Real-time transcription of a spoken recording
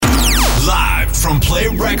from Play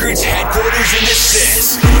Records headquarters in the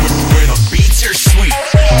Sits, where the beats are sweet,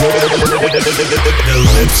 the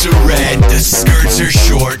lips are red, the skirts are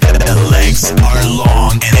short, the legs are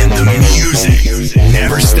long, and then the music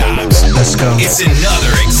never stops. Let's go. It's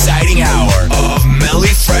another exciting hour of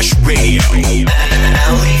Melleefresh Radio.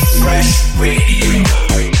 Melleefresh Radio.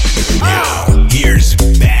 Now, here's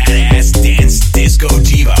badass dance disco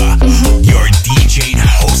diva, your DJ and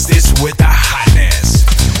hostess with the hotness,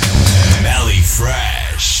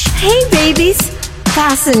 Melleefresh. Hey babies,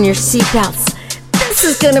 fasten your seatbelts. This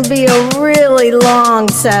is gonna be a really long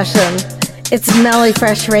session. It's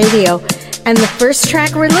Melleefresh Radio, and the first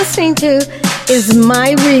track we're listening to is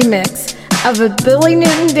my remix of a Billy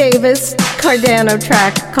Newton-Davis Kardano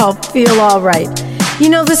track called Feel Alright. You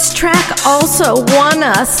know, this track also won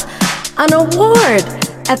us an award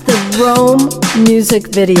at the Rome Music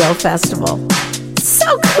Video Festival.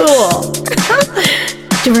 So cool!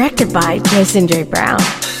 Directed by Jason J. Brown.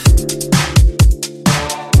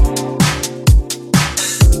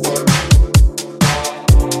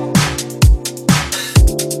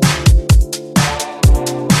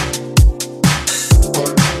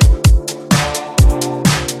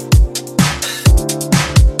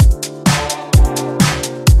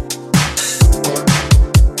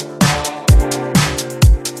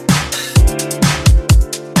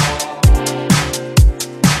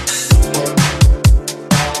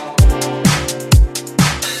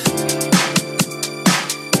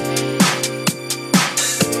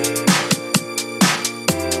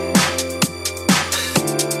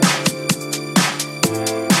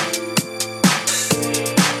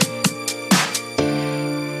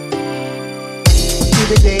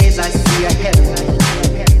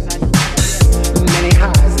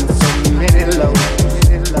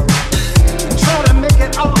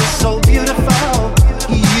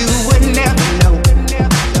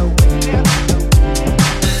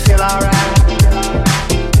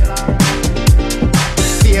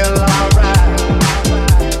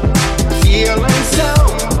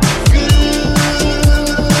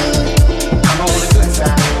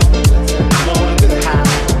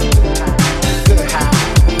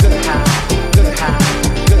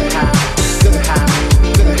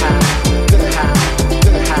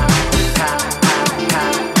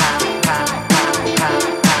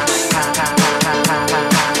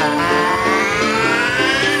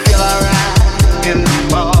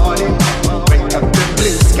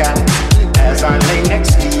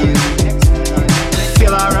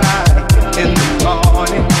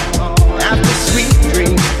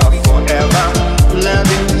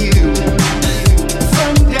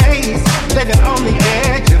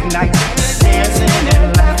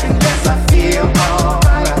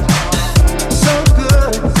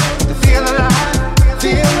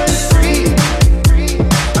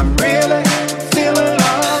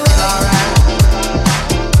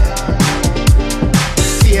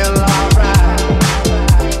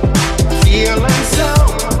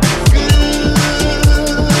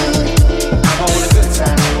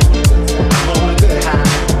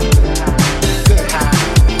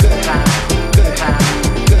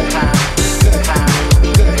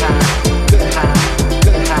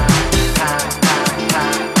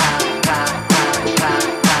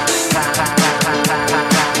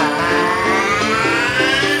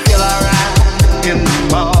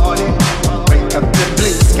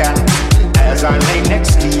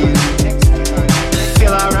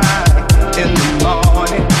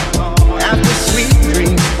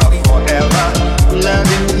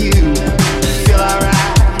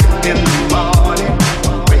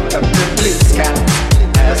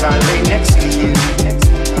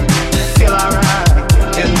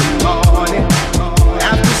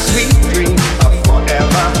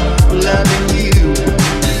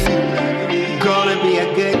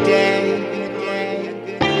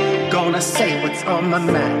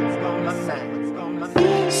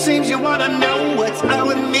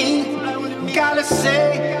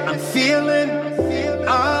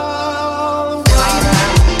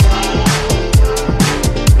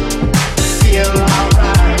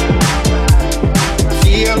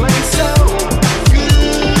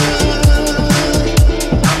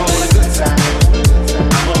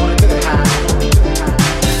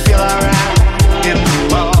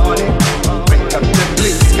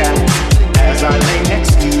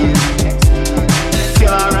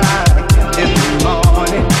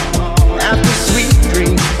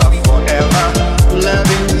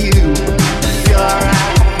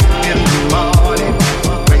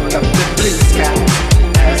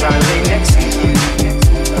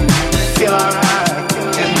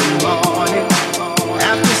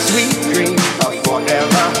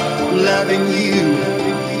 loving you.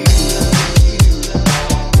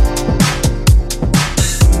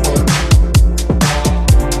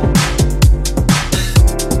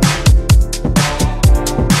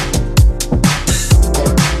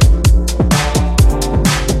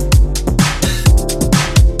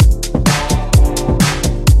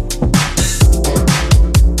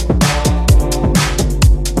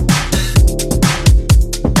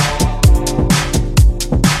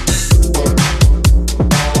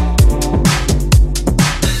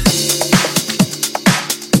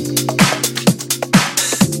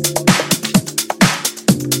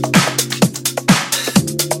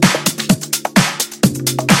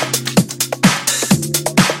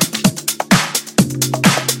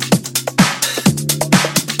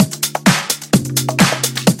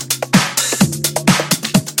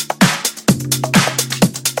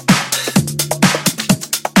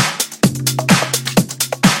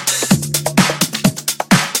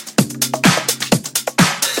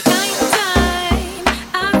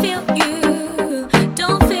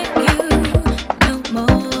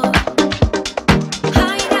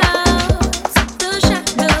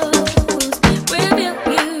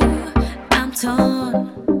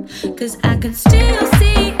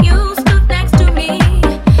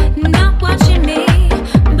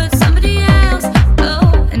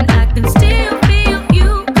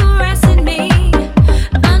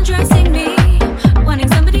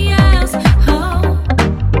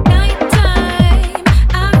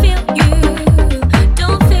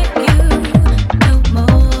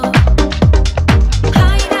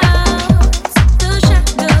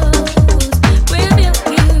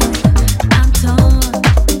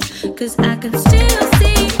 Cause I can still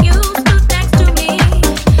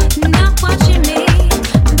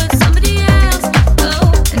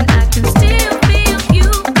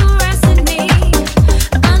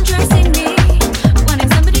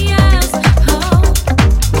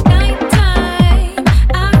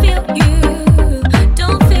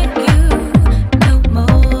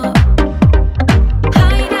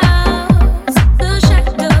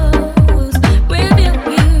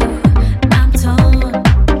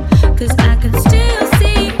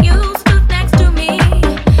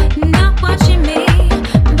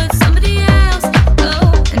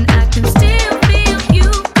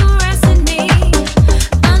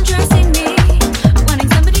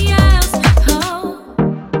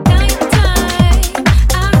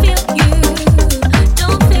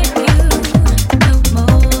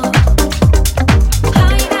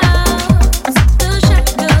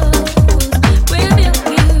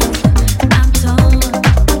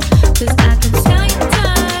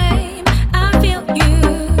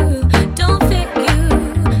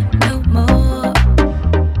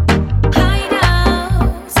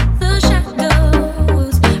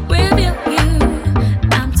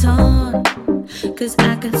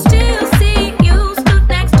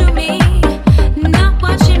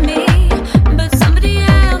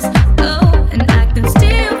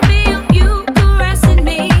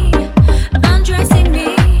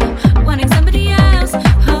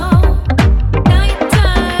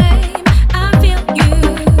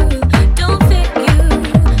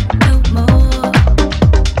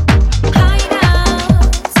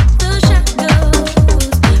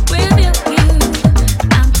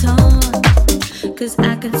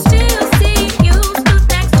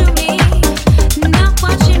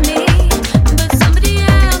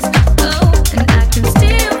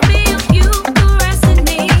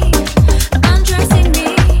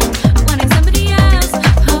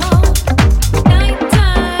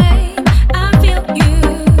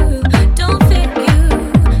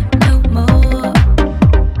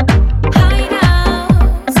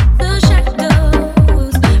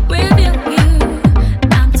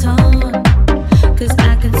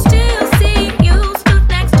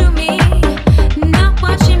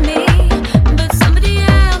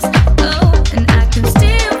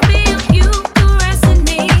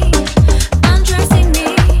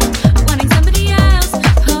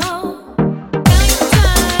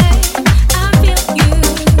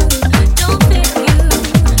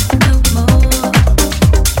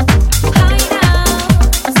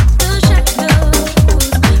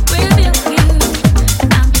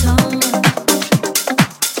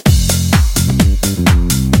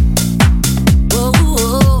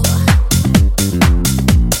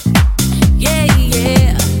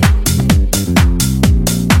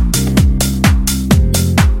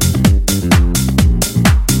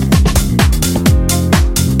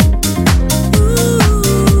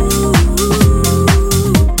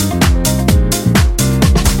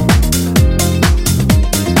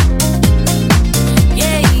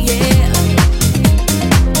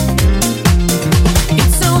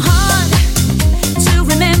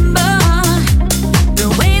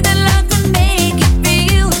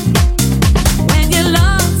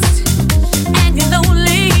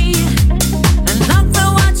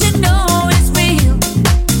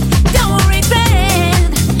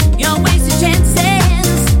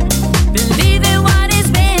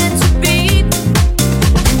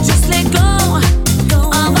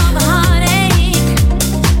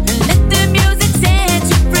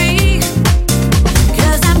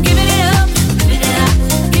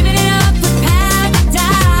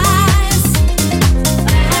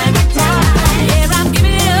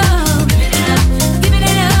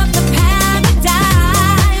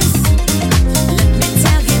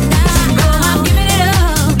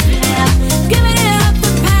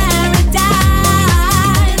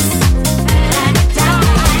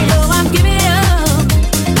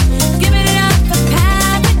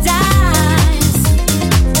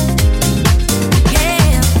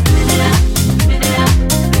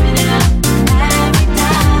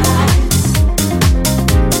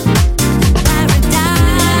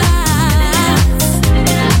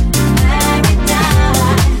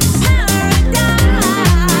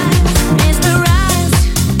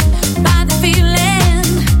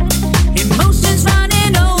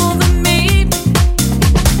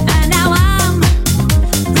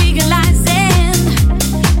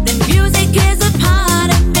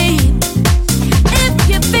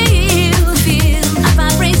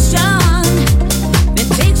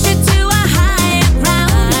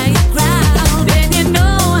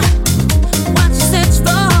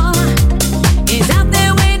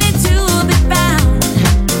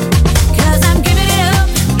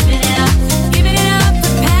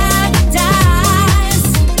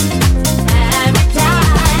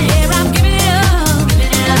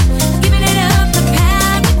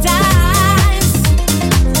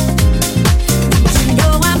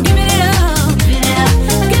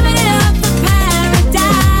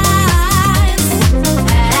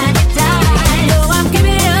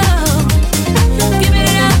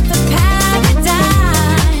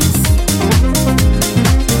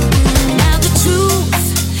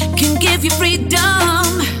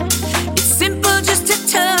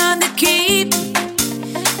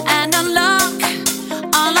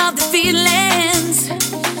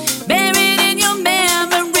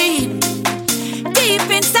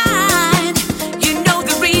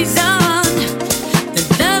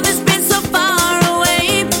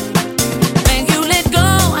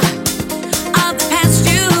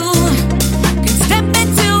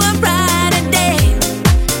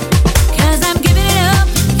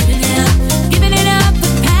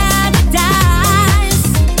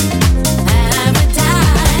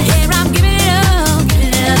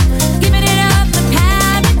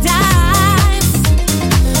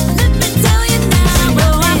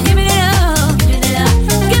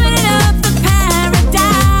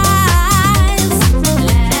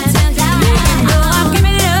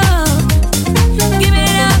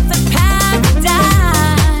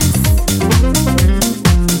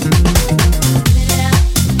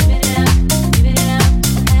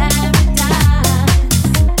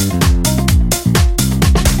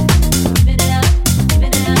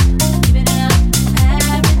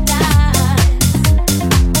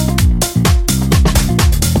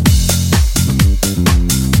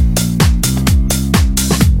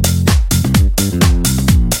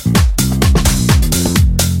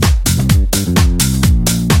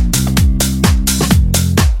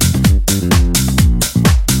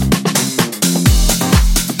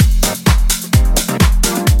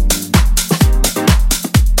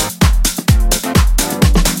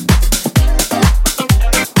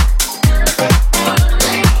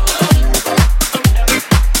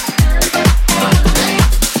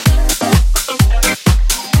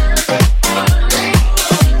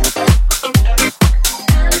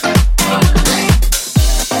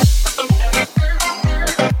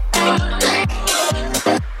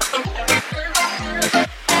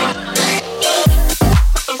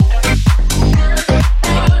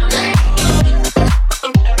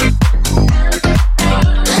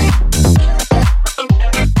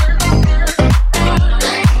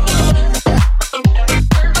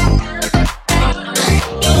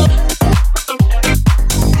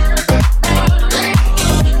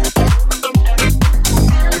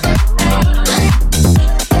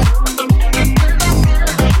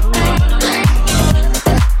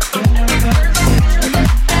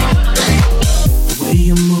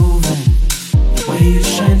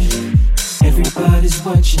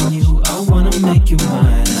on you, I wanna make you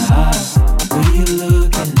mine. The way you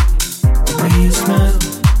looking, the way you smile,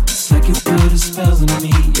 it's like you put a spell on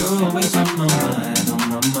me. You're always on my mind, on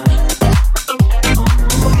my mind.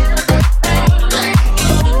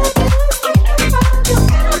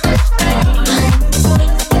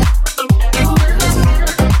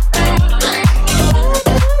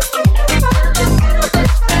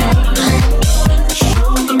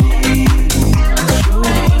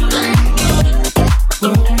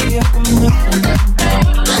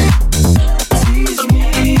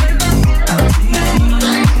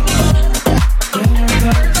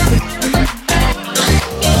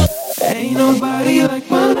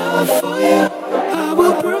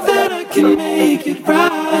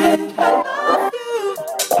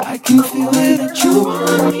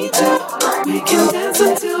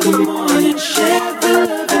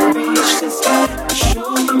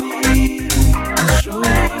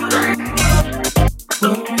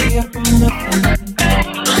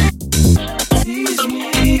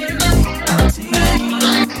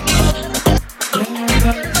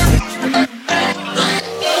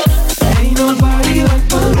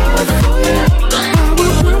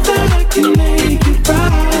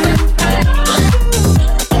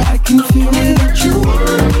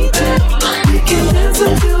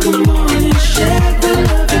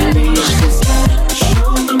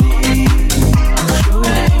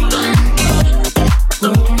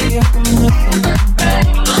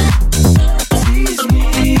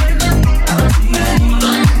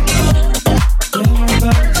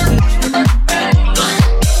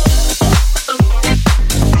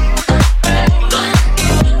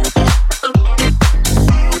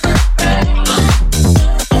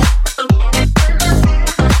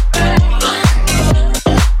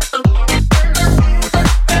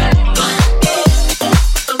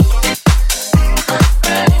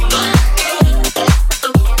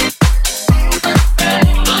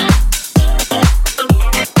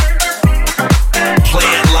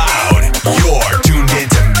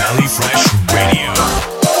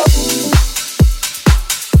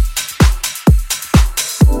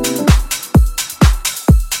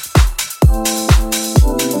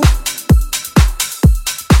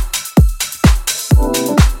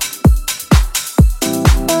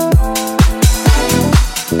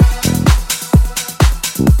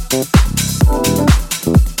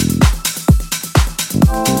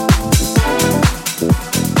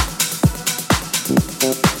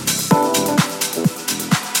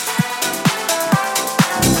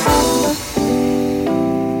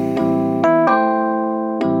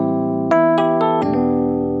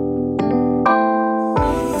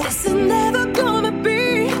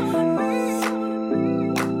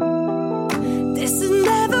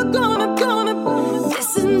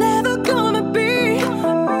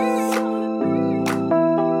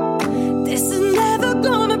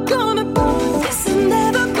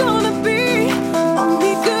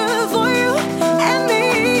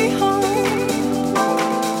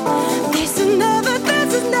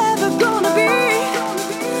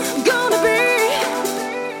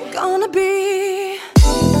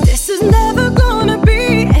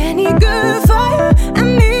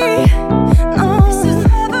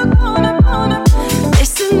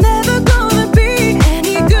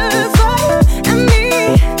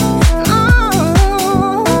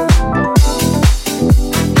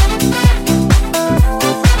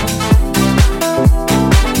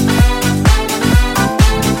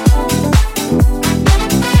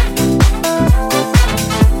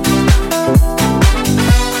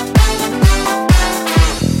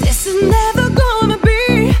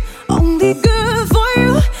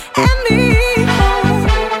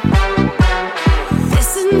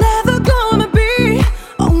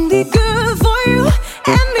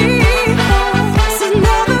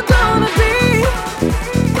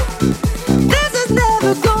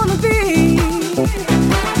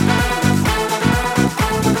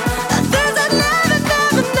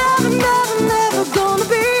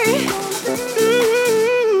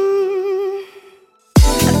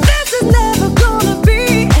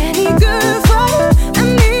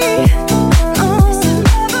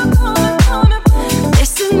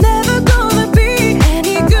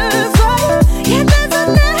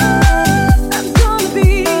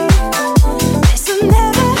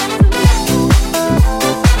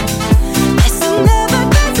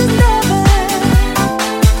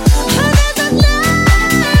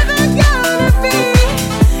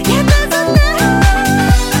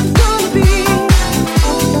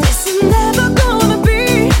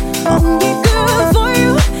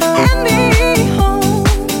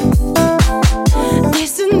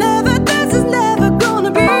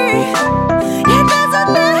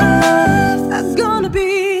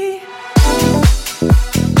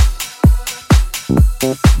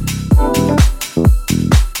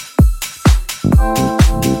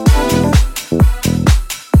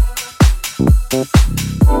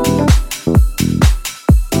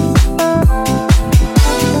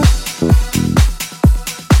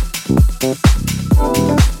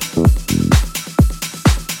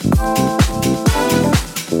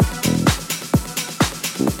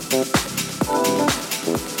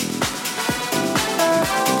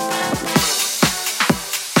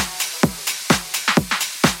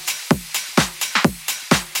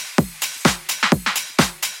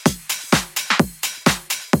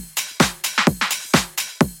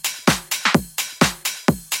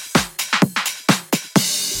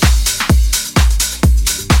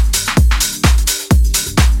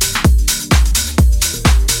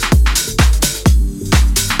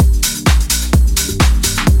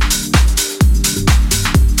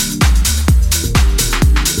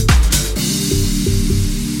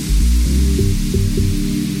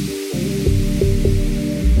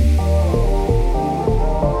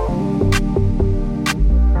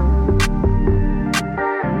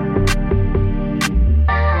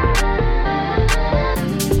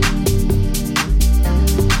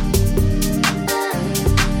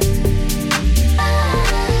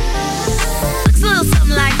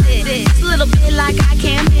 bit like I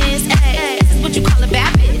can't miss. Ay, this is what you call a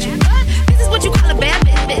bad bitch. This is what you call a bad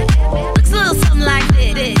bitch. Looks a little something like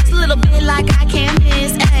this. It's a little bit like I can't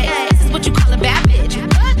miss. Ay, this is what you call a bad bitch.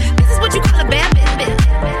 This is what you call a bad bitch.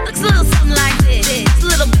 Looks a little something like this. It's a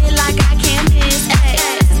little bit like I can't miss. Ay,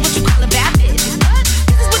 this is what you call a bad bitch.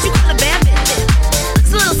 This is what you call a bad bitch.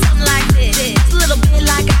 Looks a little something like this. It's a little bit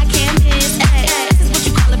like I can't miss. Ay, this is what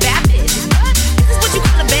you call a bad bitch. This is what you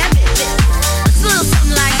call a bad bitch. Looks a little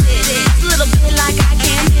something like this. It's a little bit like I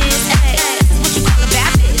can't miss. Ay, this is what you call a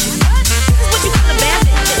bad bitch. This is what you call a bad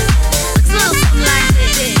bitch. Looks a little something like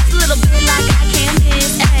this. It's a little bit like I can't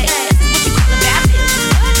miss. Ay, this is what you call a bad bitch.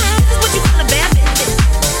 This is what you call a bad bitch.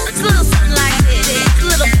 Looks a little something like this. It's a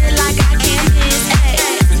little bit like I can't miss. Ay,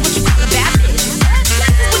 this is what you call a bad bitch. This is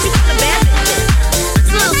what you call a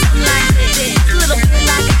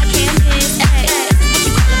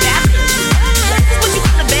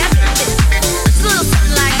bad bitch. Looks a little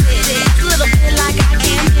something like this. It's a little bit like I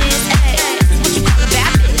can't miss. Ay, this is what you call a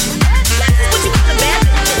bad bitch. This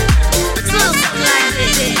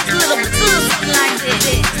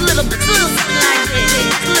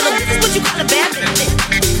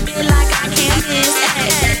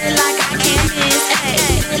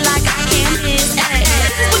is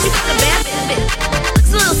what you call a bad bitch. Looks a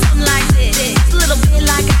little something like this. It's a little bit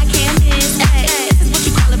like I can't miss. Ay, this is what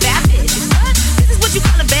you call a bad bitch. This is what you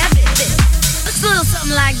call a bad bitch. Looks a little something like this. It's a little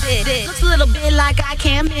something like this. It's a little something like this. It's a little.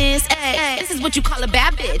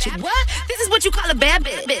 This is what you call a bad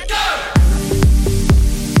bitch.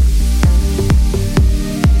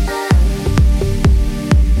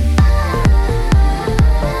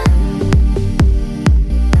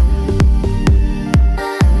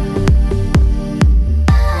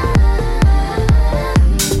 Feel like I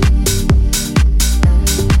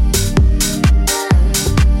can't miss.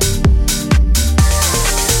 Feel like I can't miss. Feel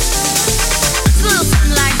like I can't miss. This is what you call a bad bitch. Looks a little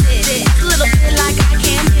something like this. It's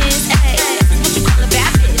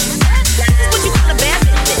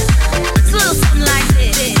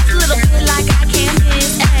a little bit like I can't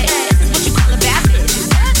miss. This is what you call a bad bitch.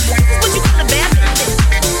 This is what you call a bad bitch.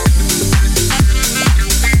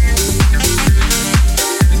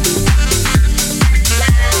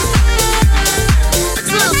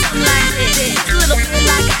 Looks a little something like this. Looks a little bit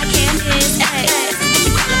like I can't miss. This is what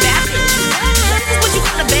you call a bad bitch. What? This is what you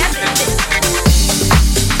call a bad bitch.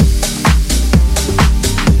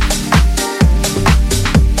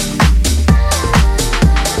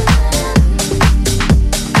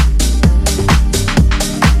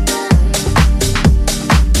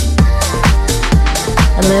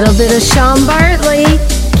 Little bit of Sean Bartley,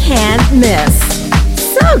 can't miss.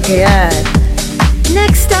 So good.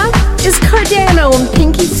 Next up is Kardano and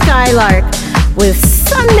Pinkee Skylark with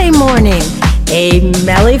Sunday Morning, a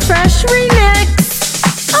Melleefresh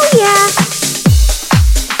remix. Oh yeah.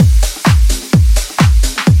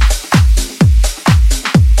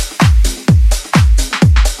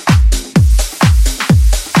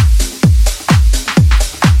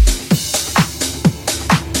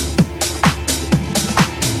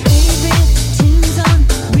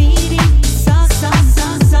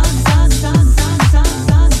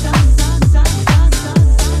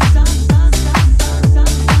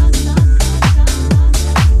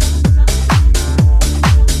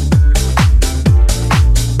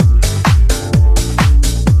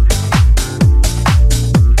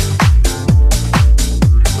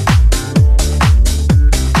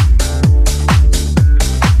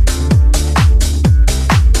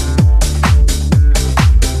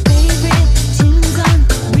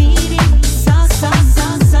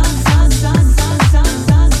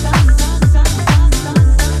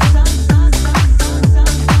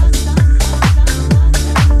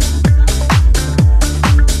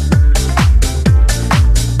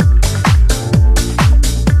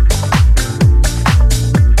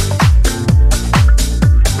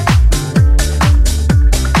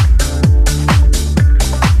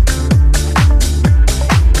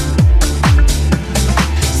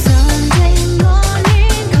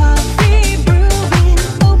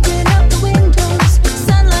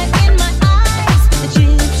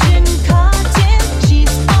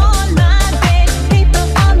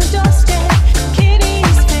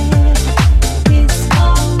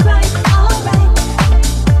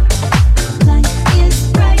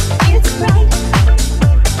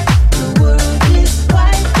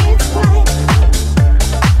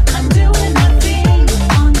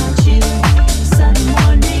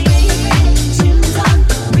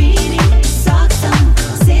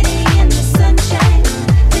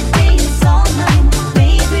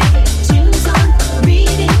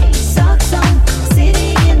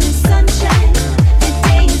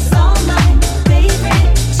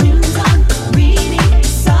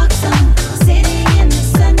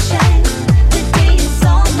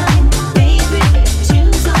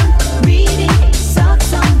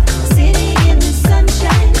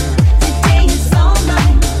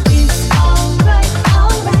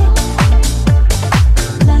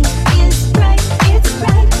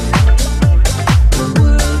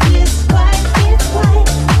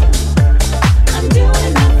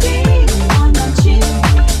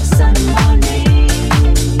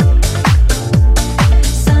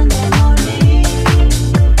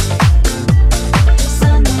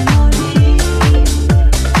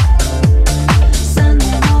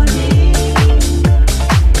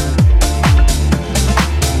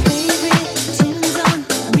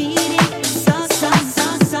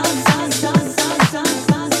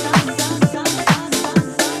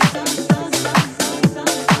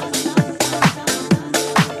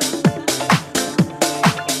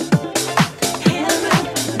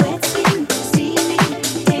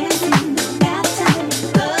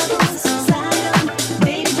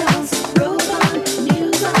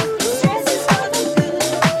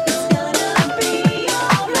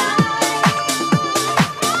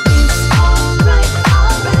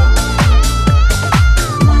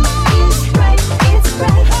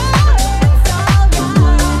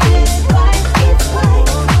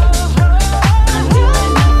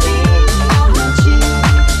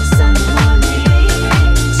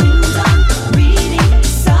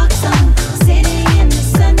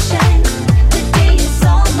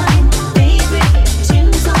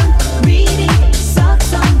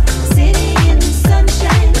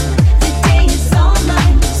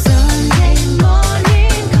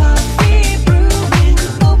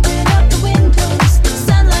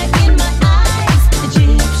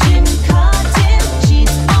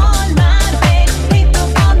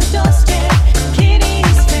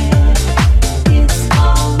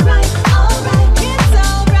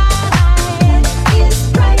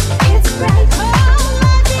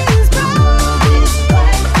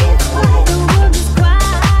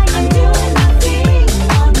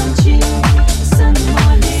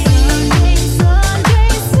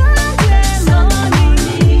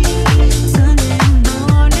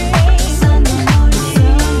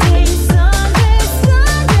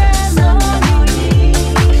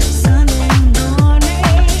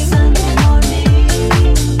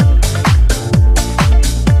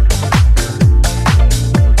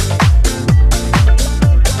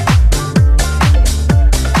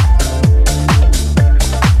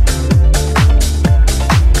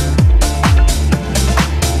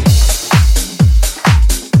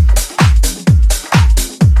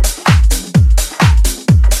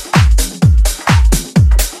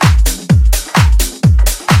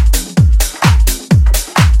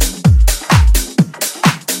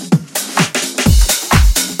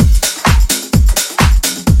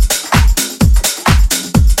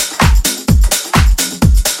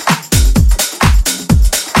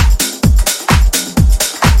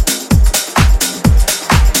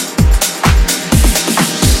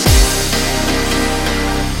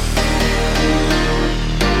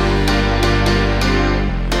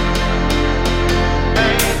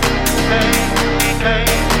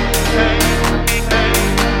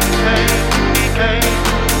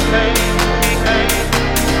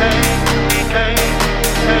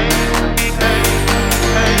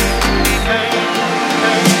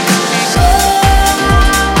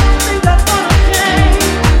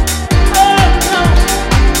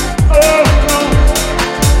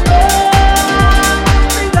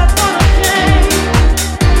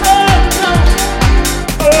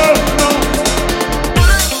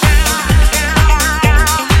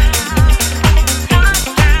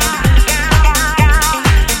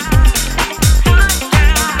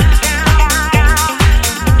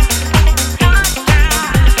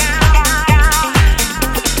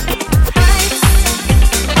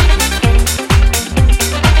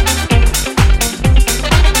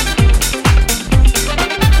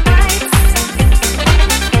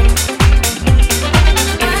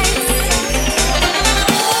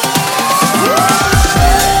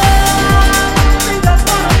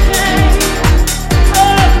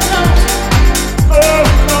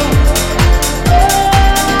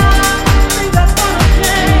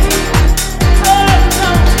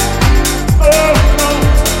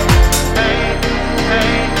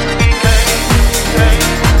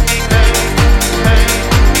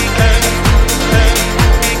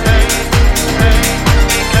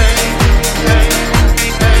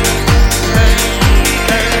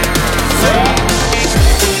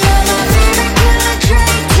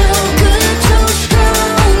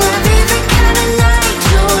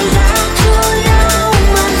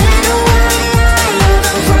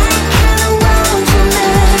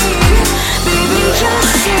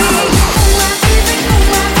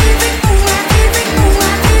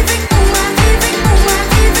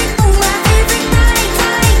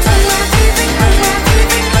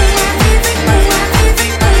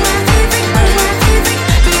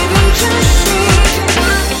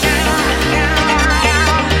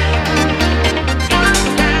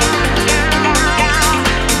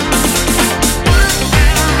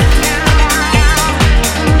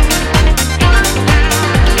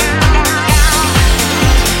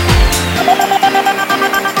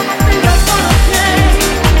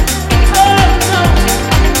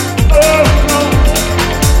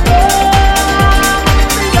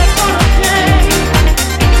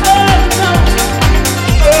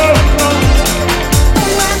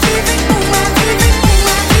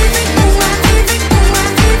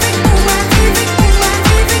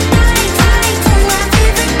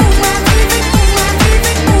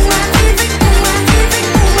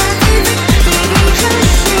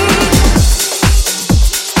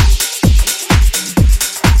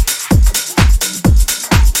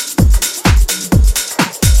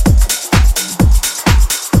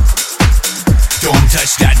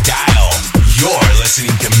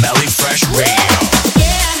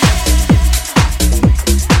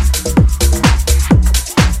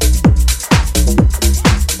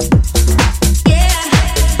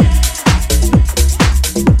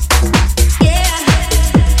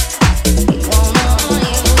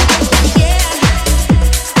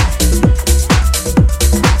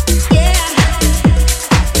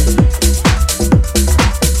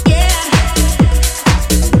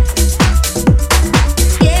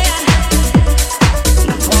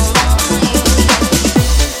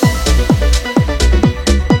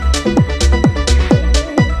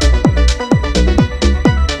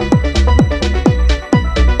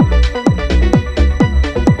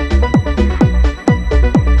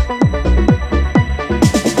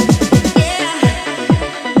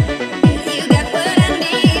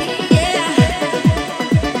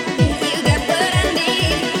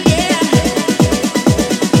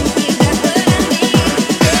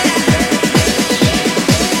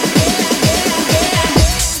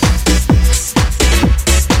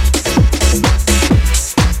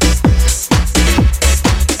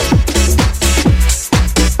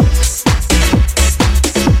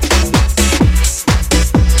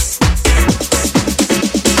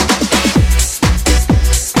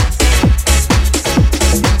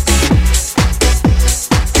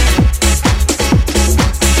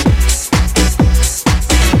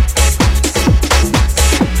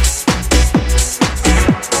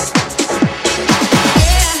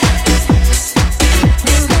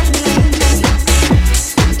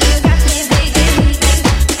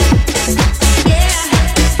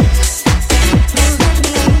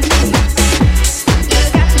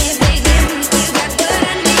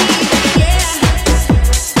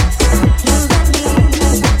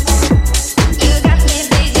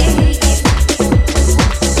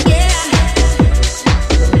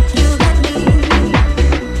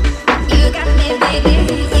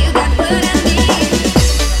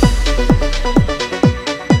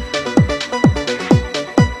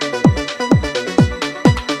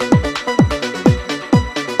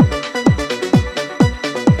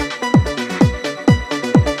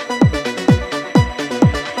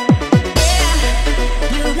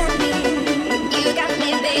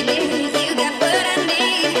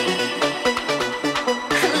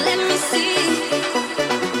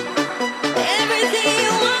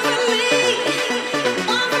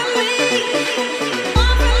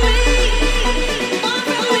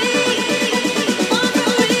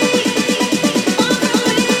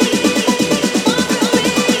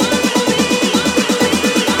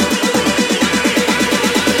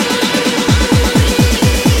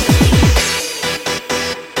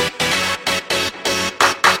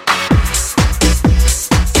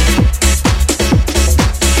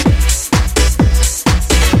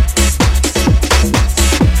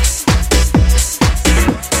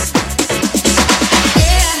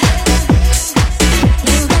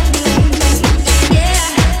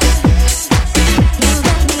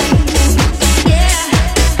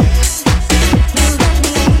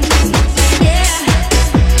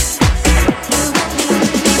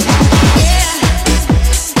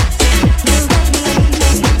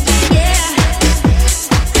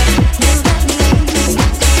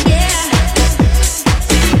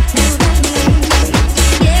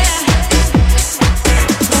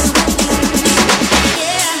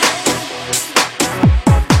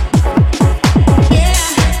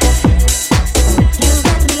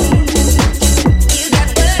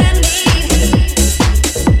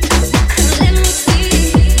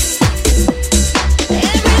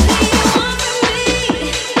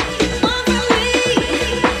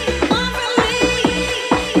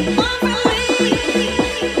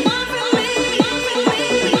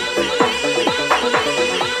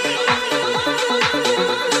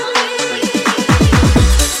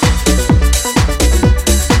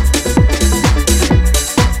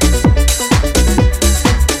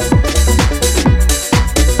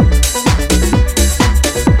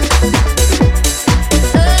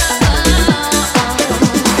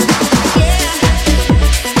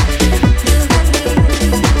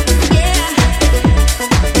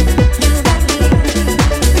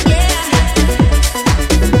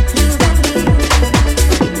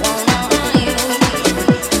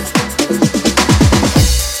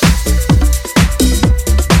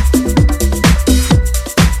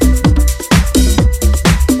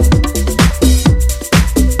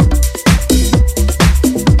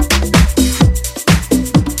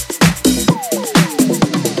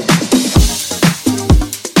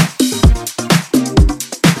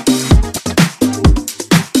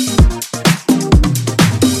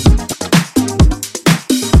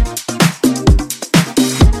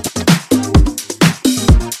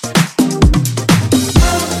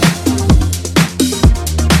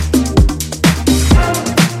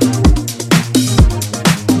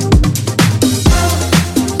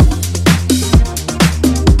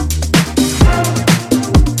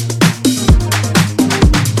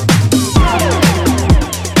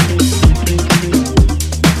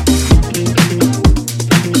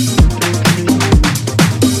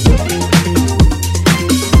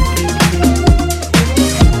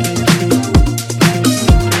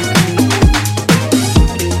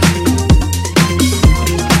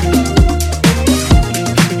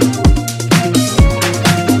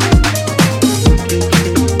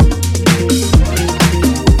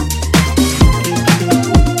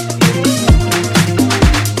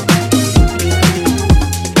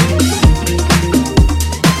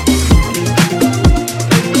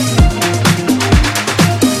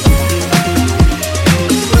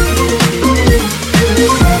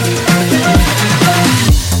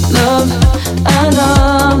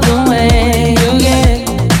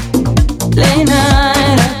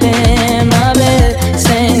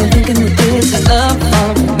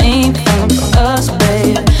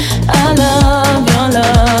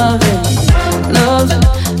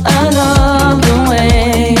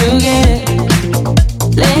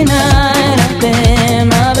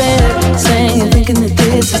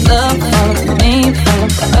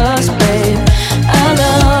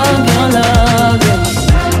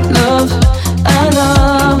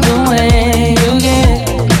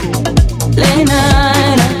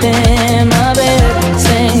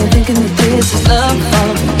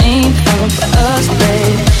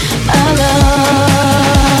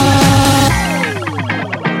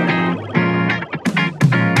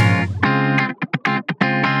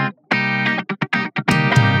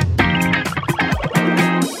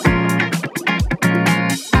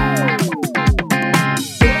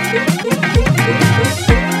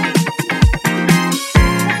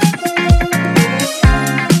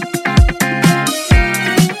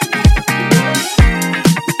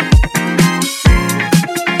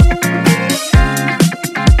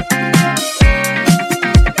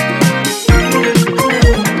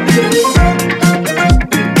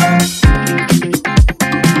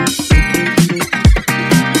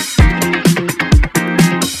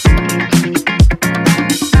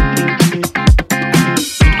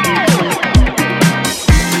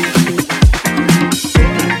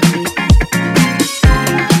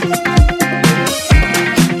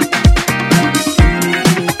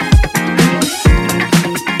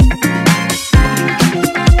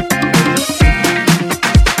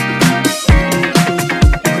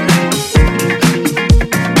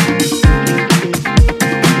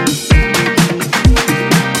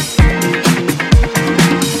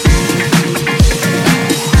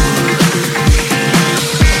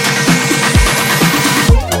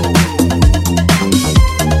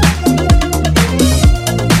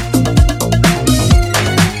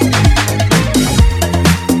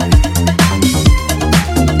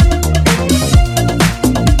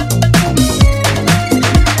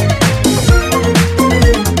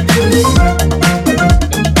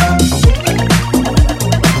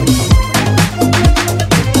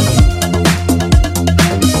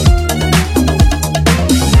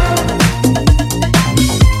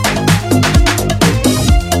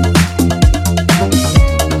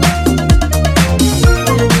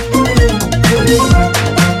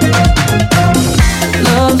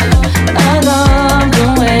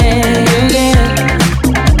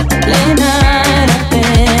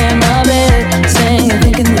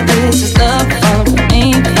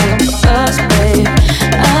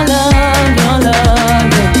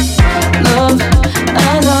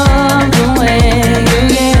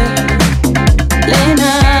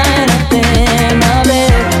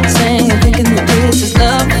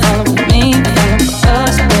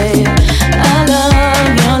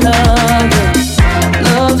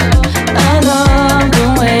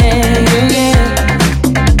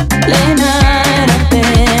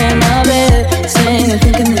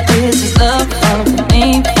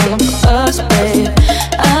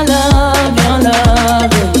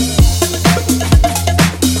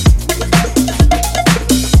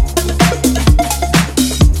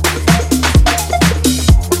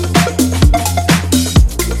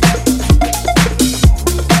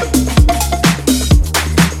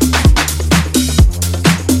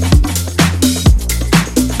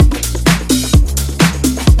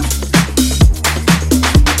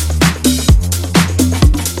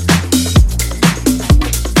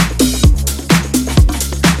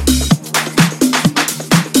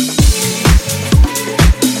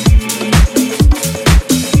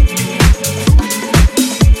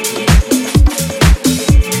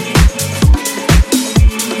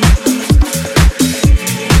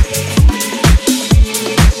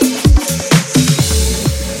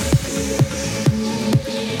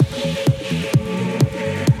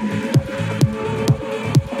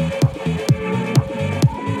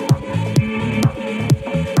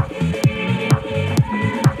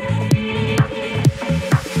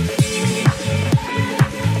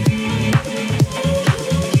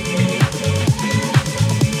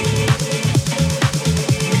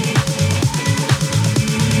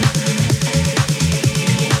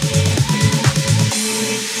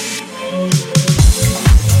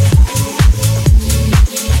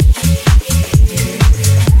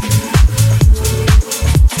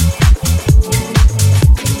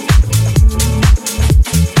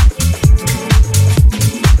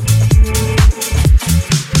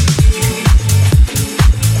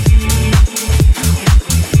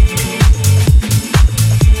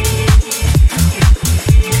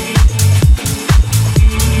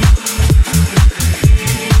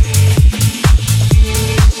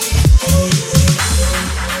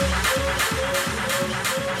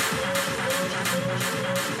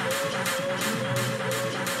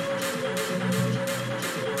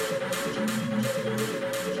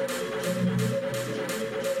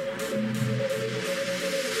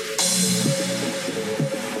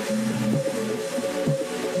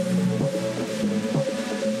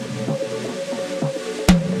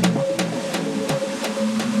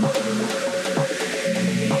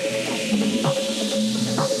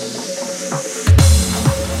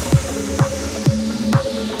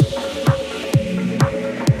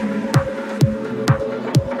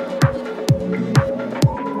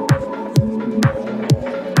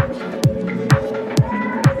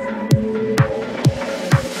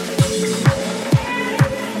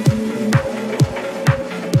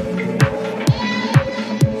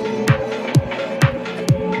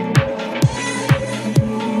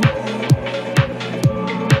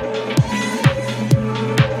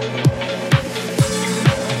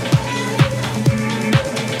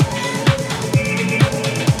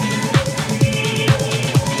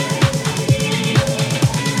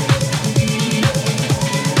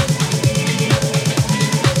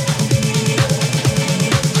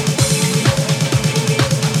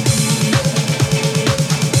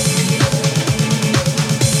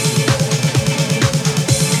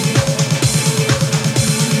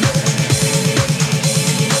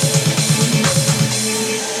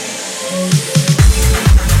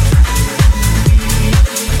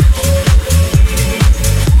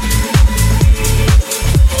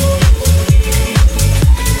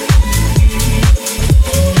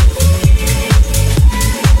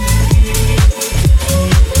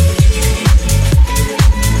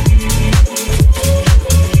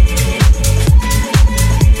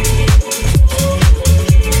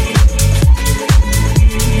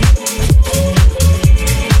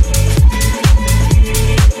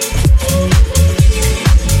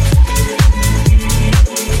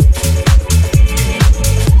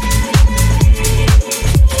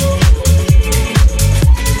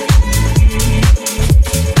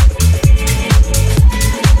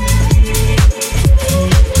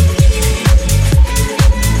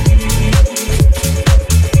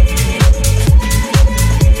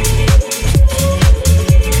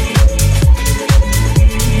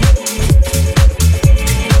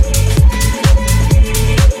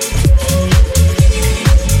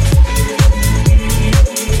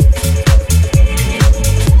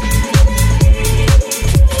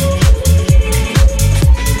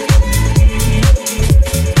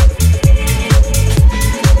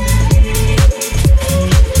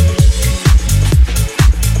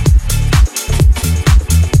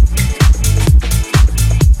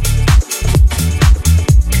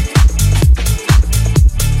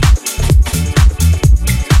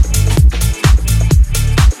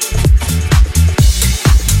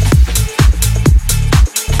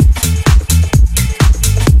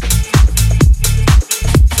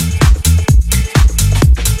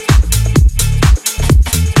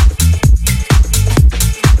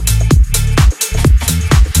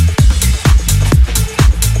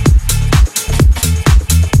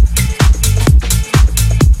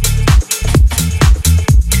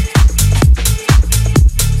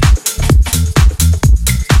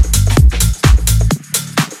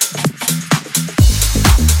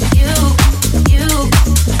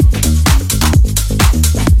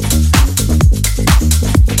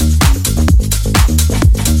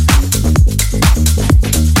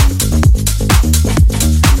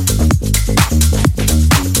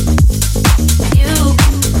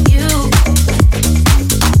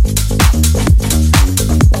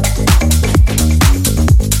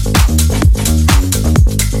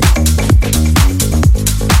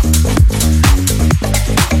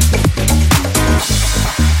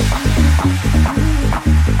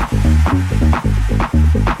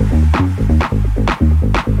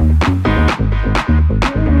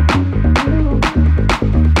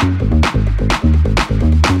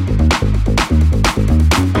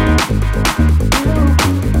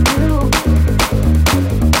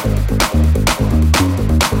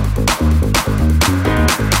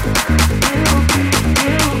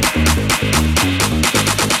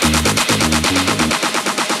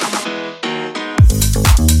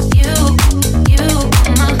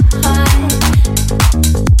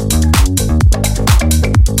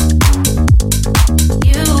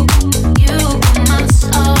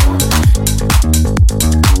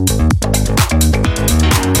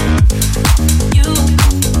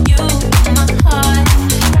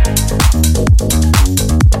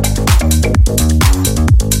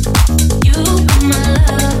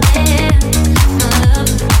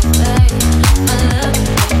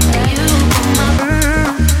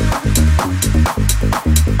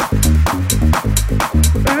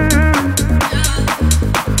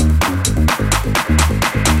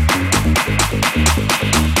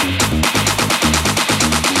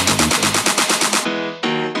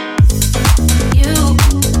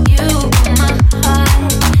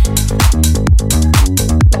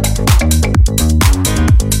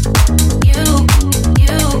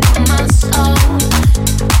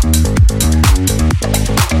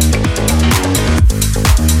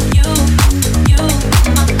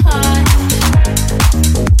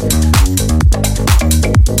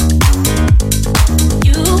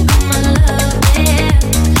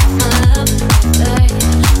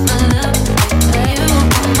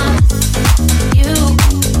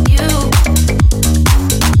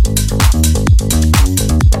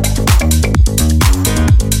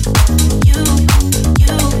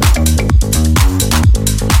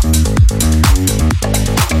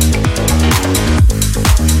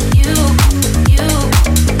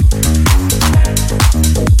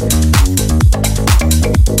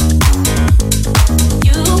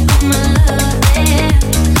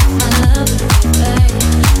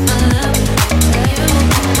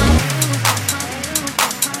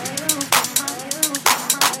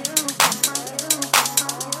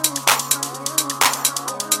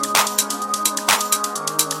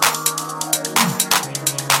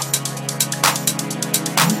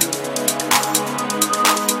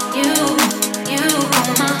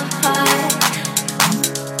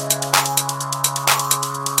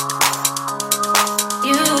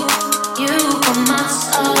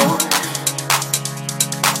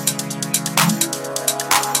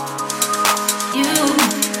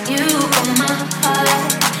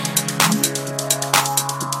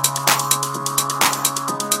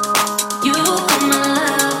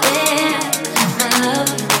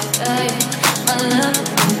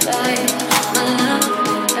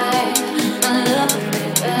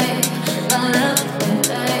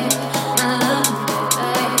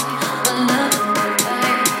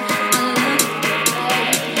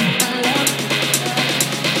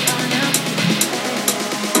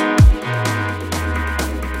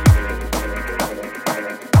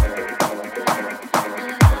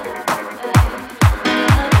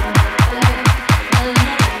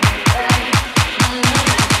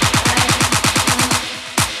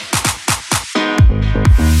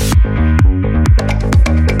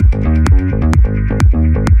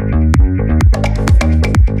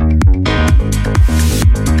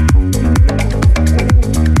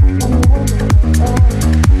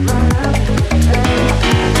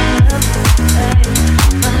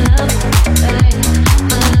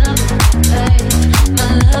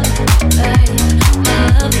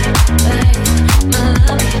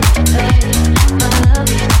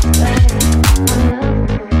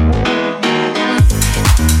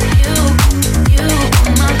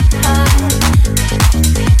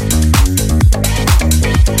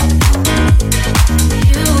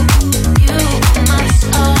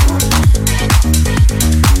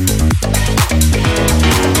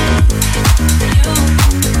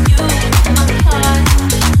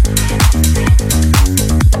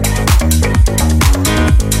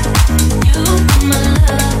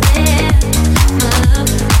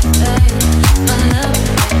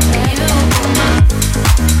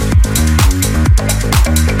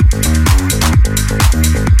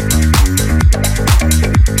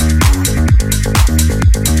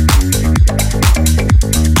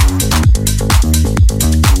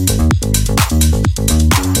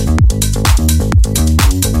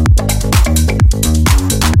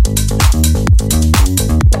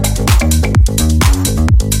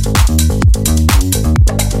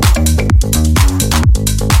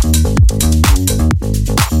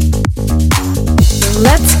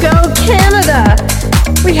 Let's go Canada.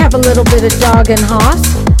 We have a little bit of Dog and Hoss,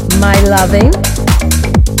 My Loving.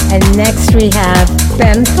 And next we have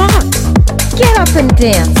Ben Fox, Get Up and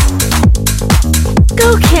Dance.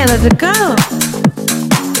 Go Canada, go.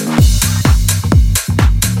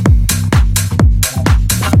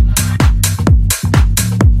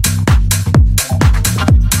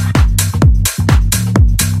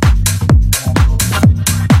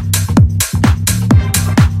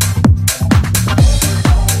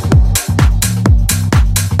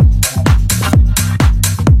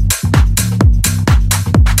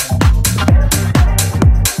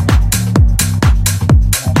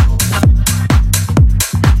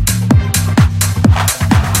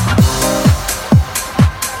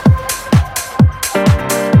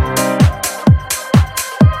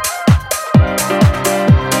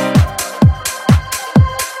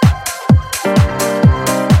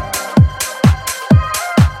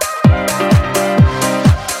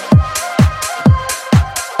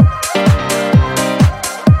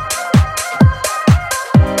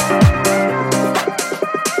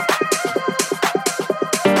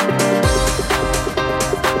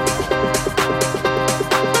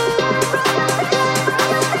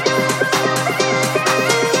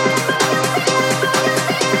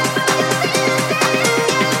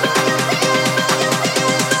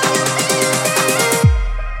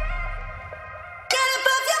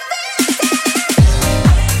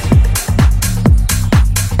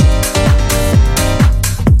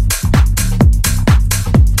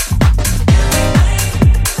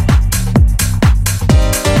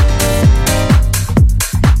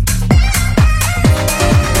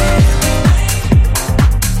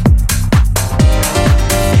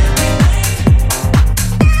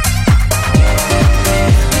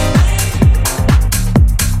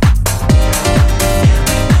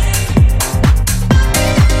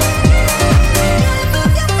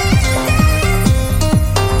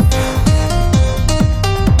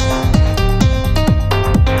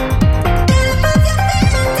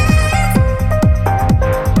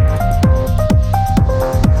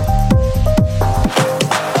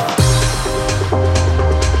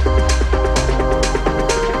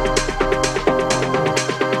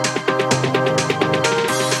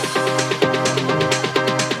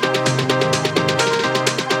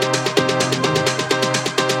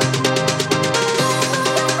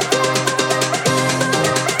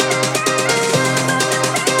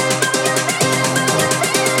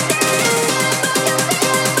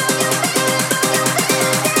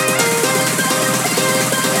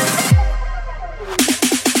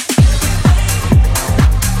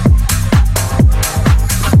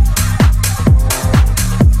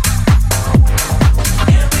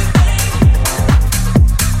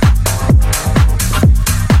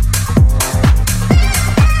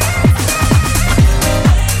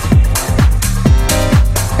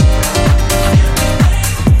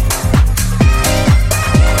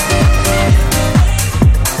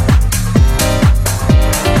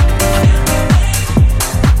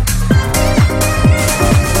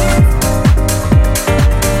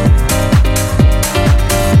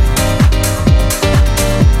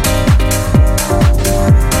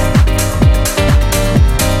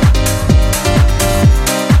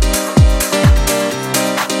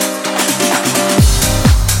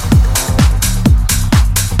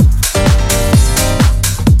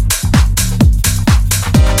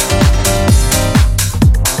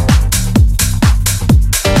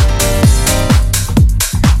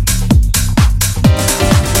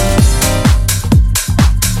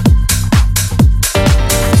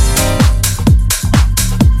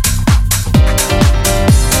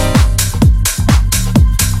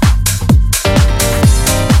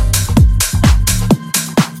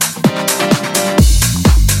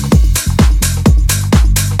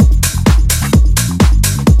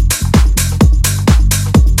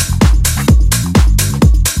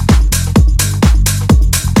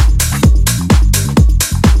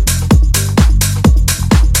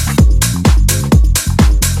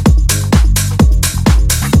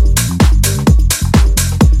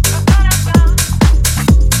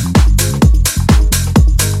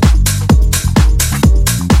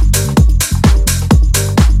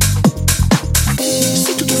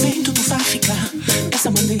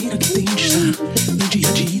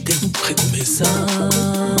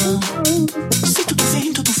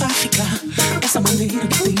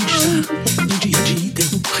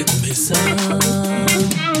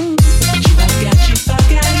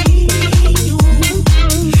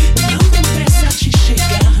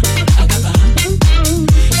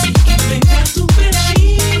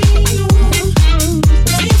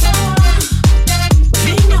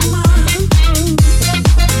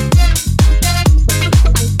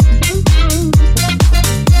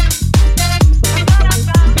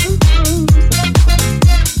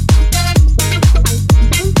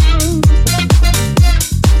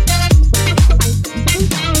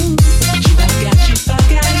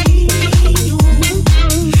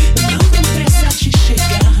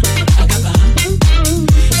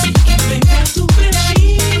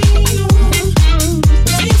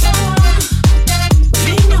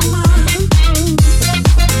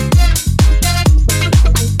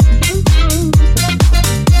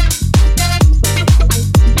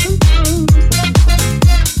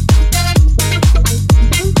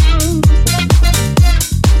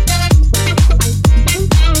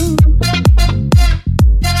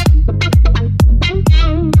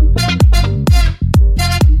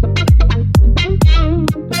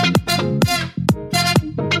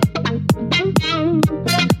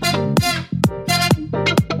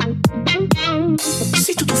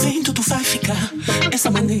 Se tudo vem, tudo vai ficar. Essa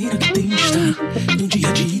maneira que tem de estar no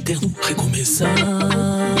dia de eterno recomeçar.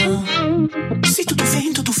 Se tudo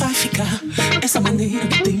vem, tudo vai ficar. Essa maneira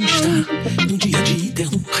que tem de estar no dia de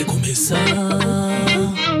eterno recomeçar.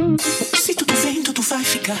 Se tudo vem, tudo vai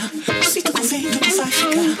ficar. Se tudo vem, tudo vai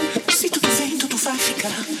ficar. Se tudo vem, tudo vai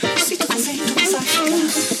ficar. Se tudo vem, tudo vai ficar.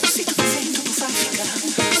 Se tudo vem, tudo vai ficar.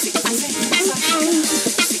 Se tudo vem, tudo vai ficar.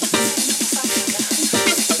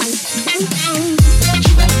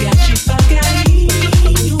 Devagar,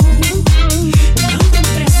 devagarinho, não tem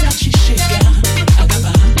pressa de chegar,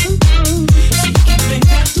 acabar. Fique bem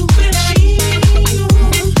perto, pertinho.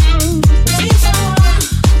 Vem falar,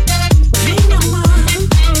 vem amar.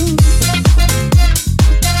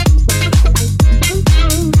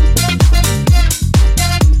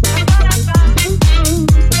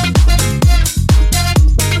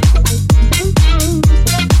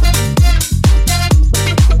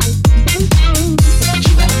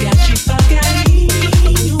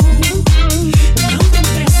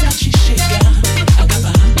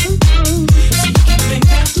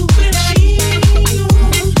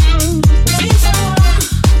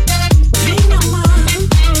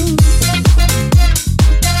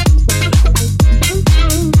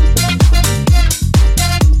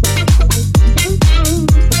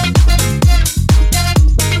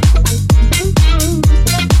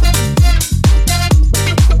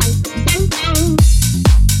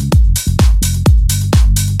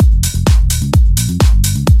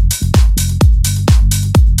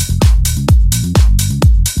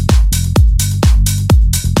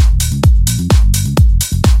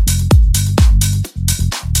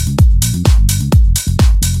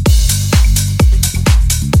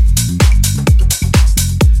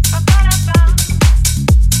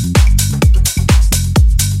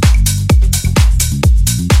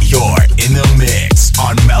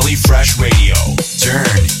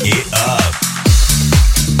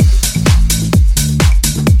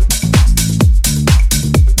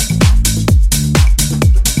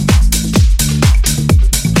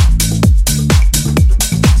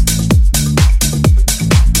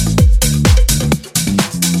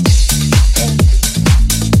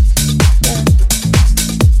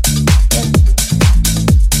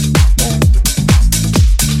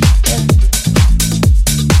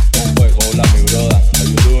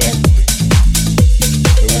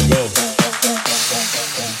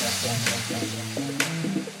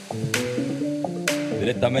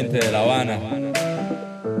 Directamente de La Habana.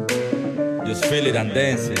 Just feel it and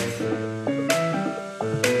dance it.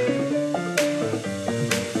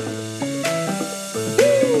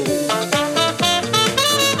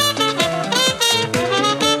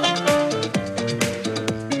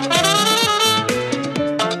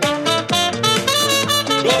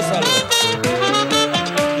 Gózalo.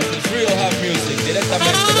 This is real house music.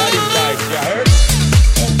 Directamente live vibes, ya heard?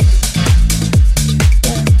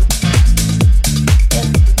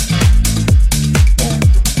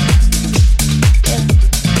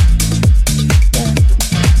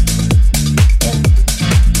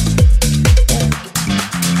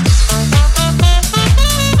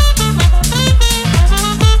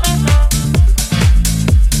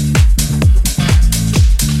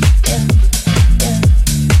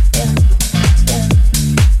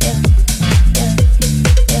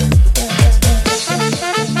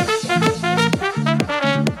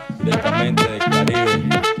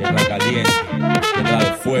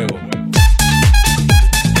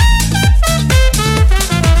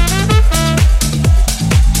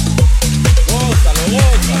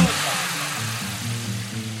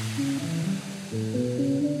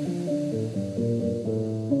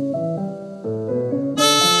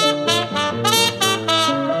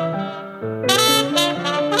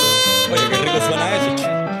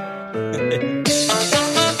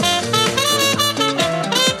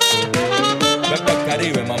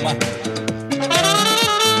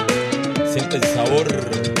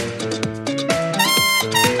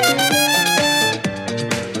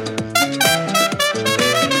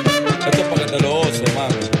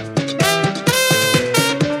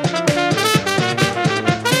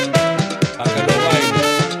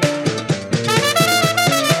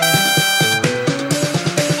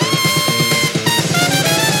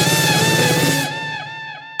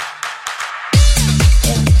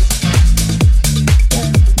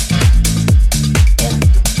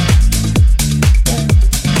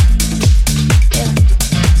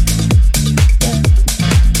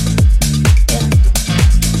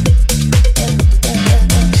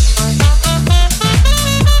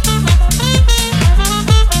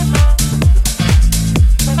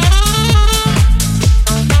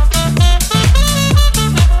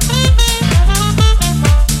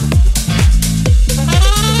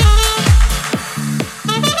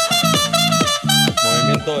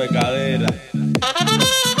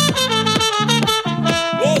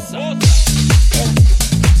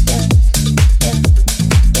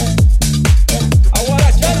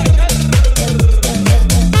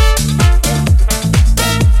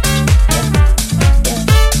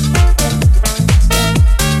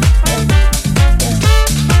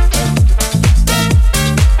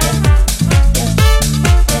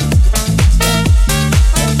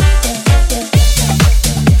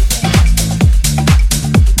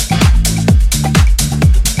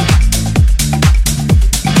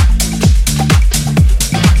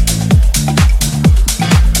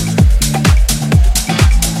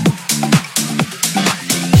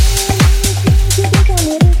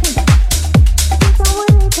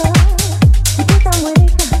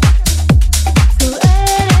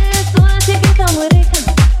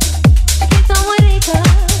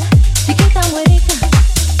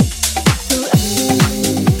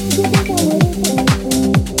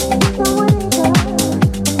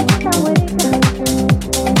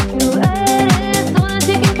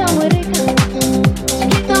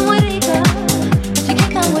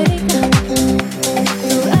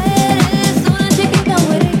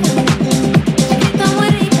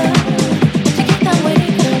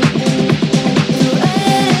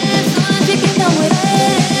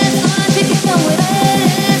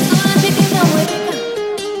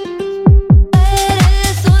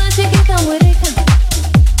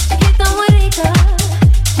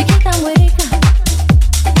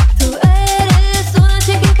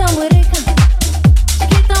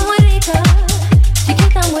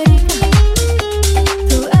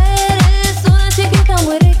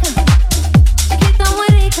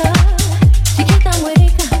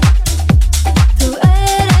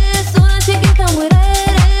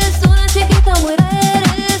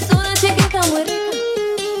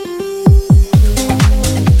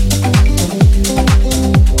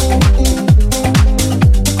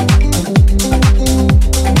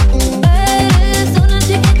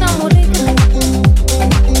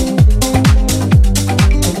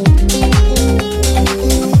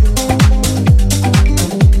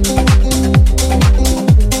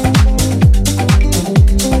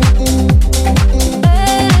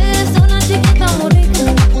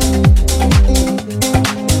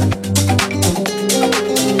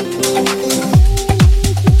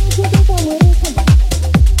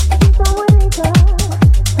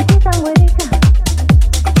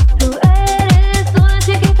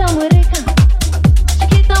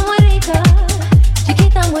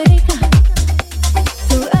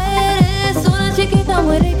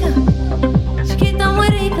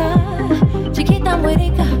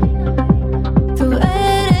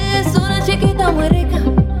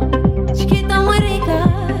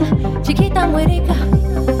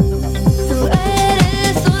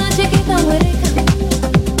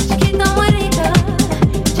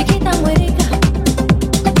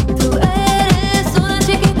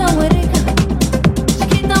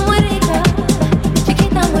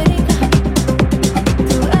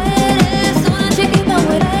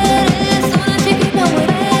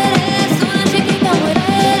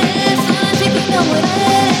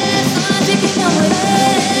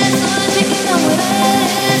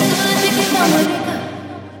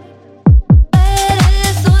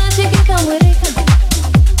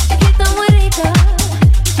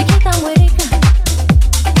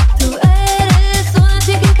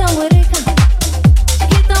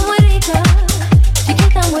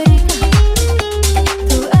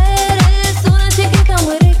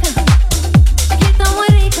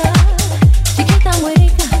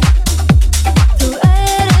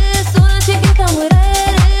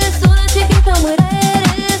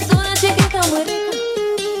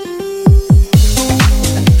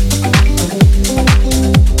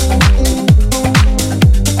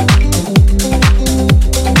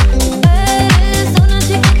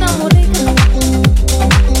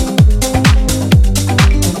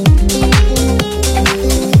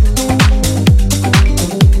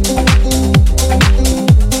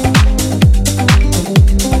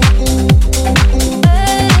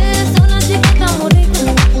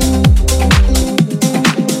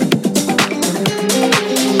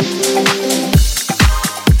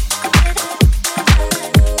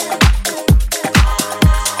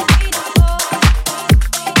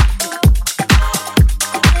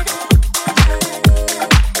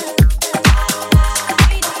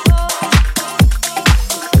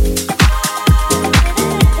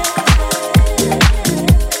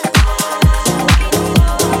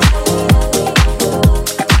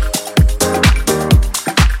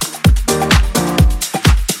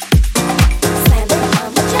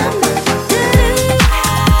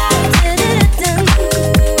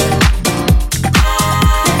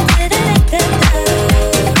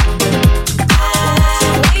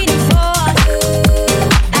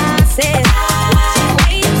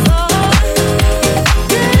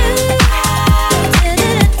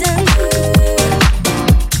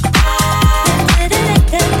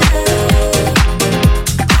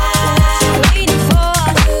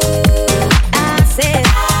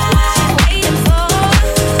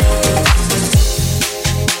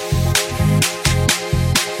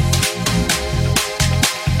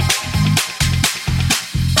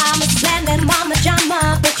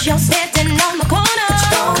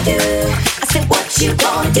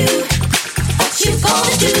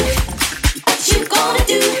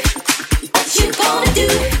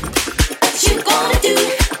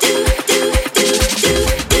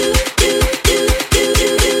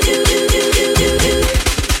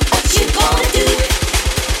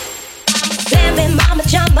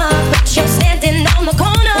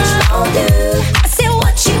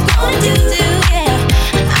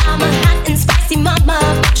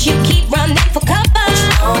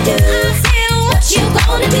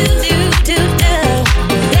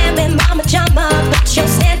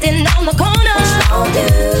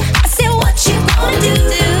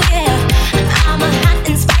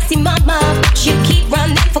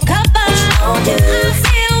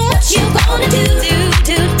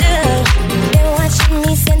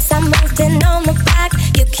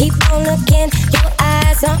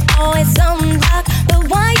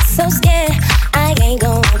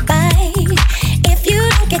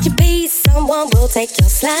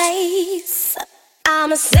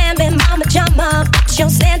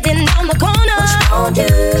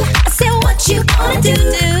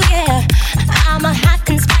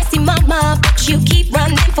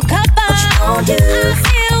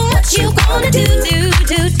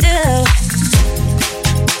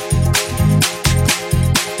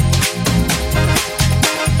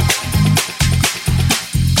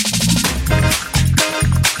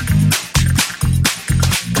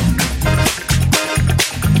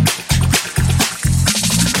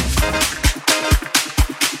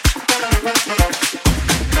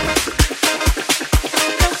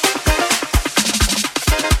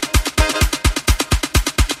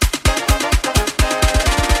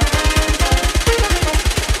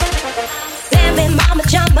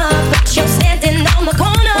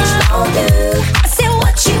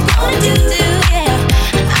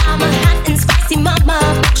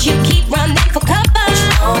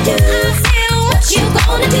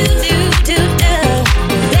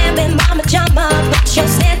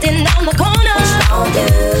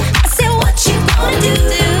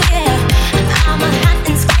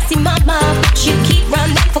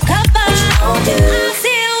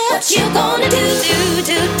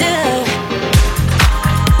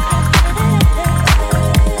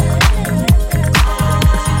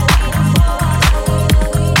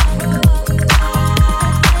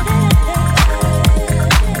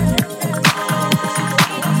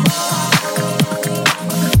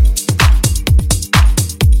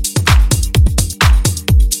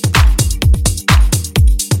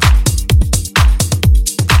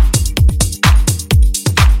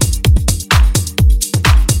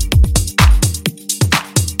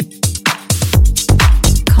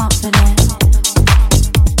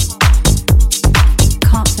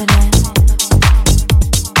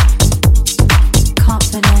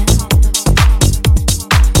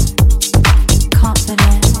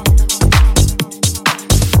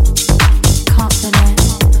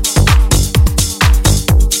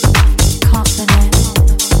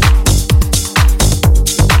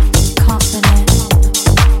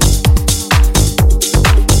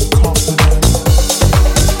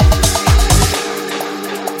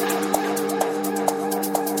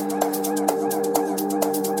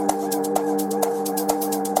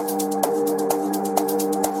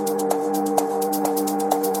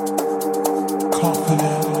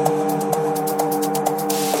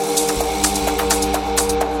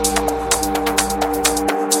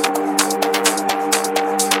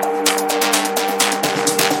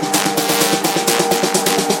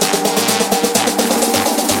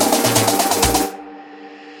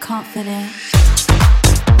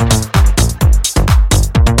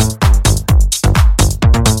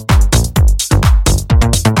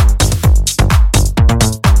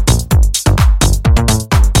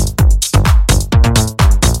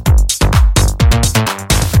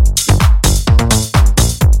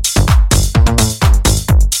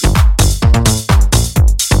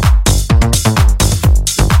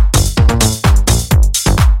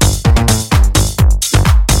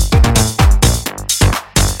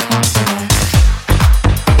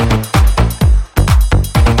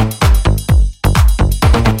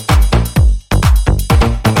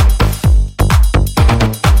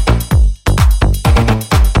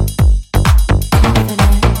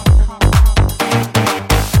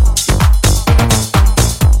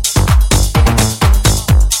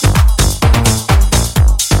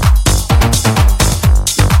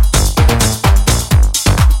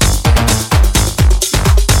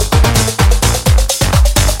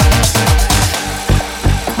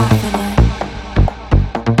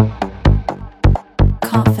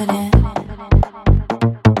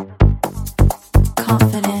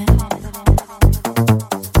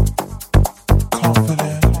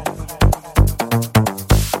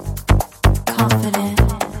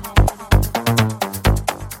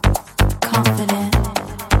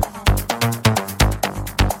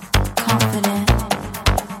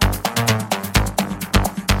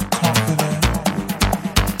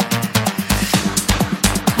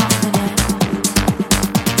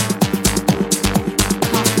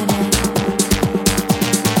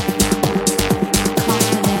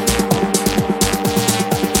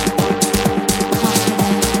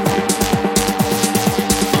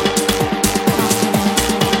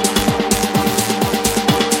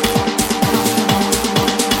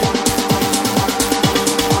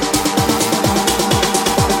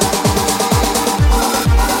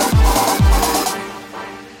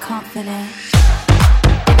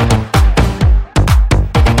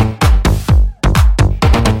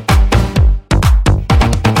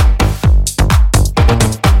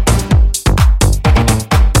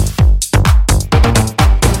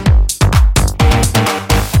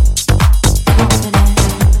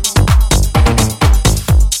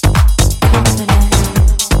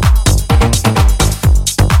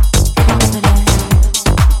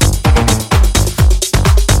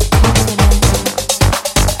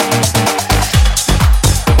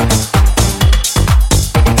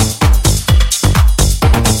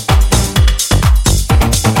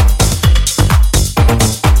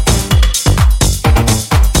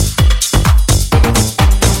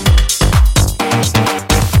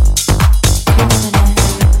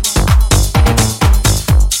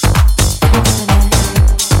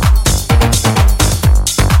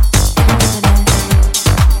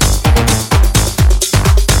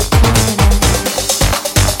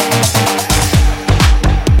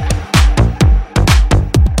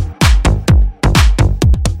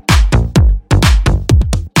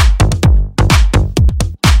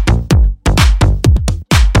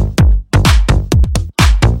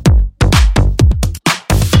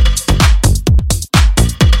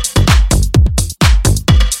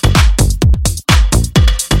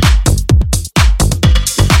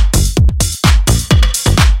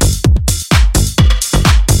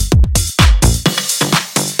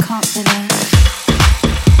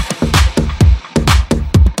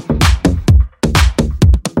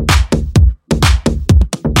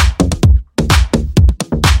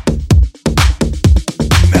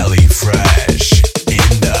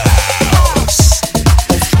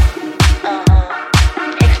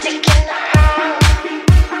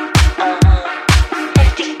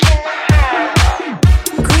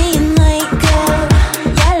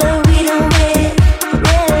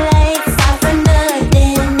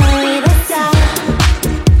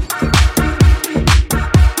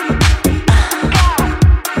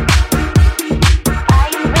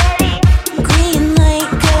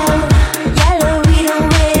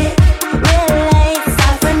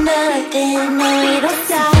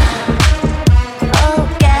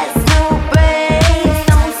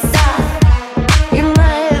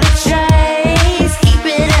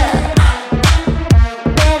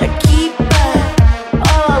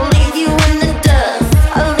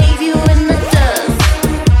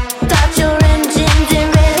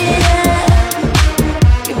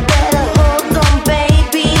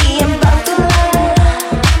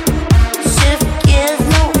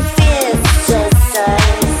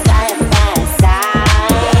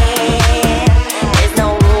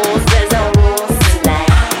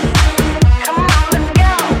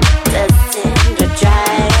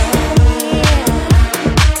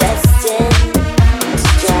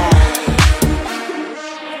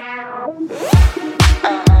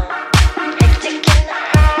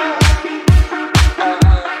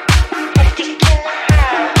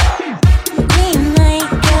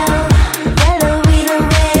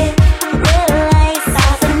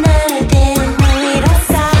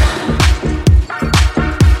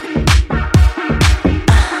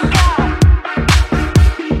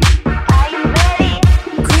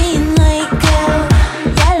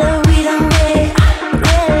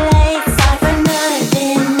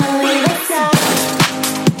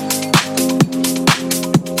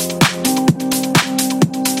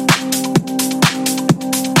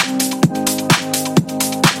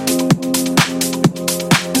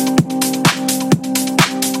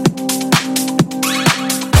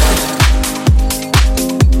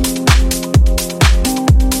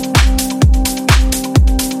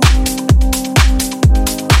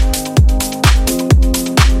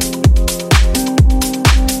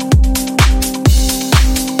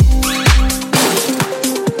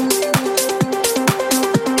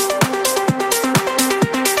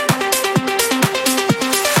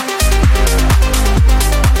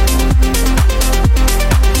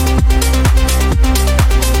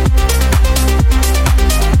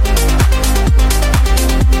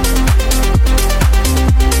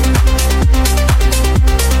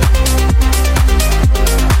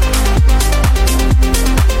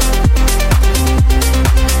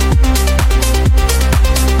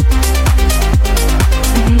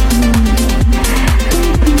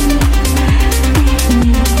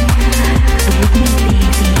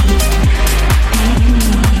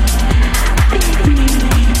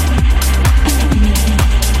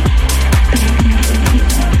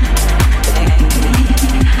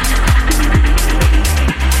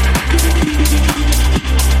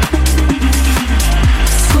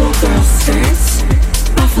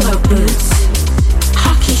 boots,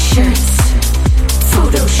 hockey shirts,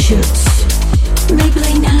 photo shoots,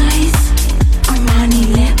 Maybelline eyes, Armani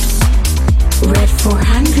lips, red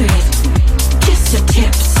 400, just the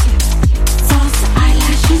tips, false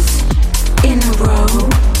eyelashes in a row,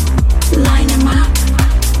 line them up,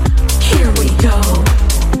 here we go,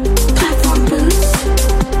 platform boots,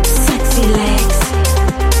 sexy legs,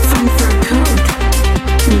 fun fur coat,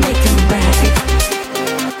 make them brag.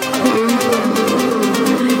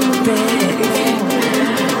 Big, big,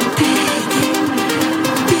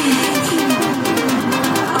 big.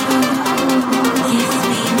 Oh, yes,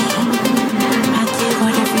 baby. I'll do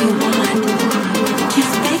whatever you want.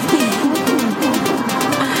 Just beg me.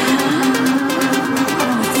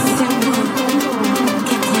 Oh, it's simple.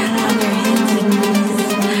 Get down on your hands and knees.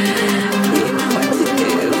 You know what to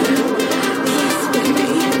do. Yes, baby.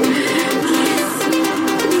 Yes,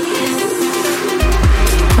 yes.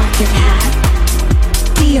 Bucket hat.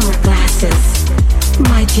 Dior glasses,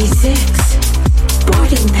 my G6,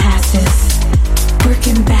 boarding passes,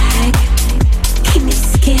 Birkin bag, Kimmy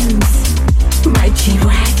Skims, my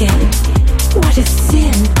G-Wagon, what a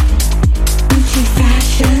sin, Gucci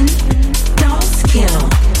fashion, dolls kill,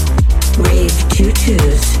 rave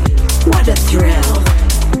tutus, what a thrill,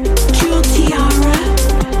 jewel tiara,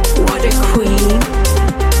 what a queen,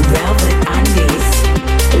 velvet undies,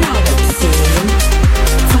 not obscene,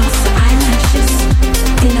 false eyelashes,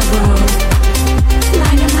 in a row,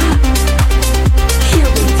 line them up, here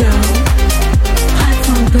we go,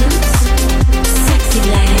 platform boots, sexy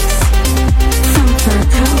legs, from fur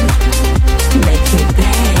coat, make you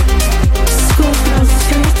beg, schoolgirl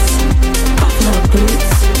skirts, buffalo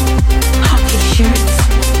boots, hockey shirts,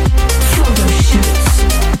 photo shoots,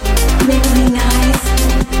 Maybelline eyes,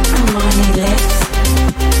 Armani lips,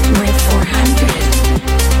 red 400,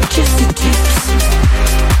 just the tips.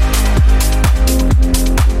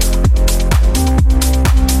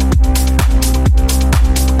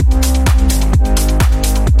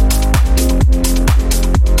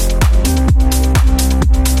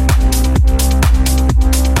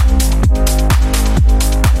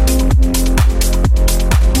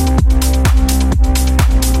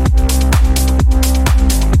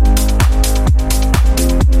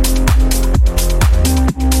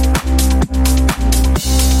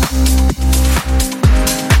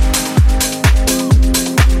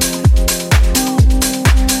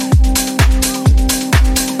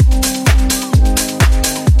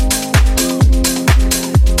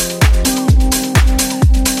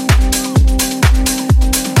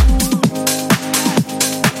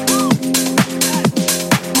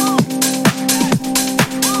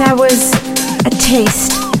 That was a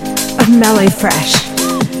taste of Melleefresh.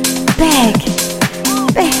 Beg,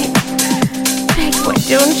 beg, beg, why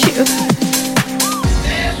don't you?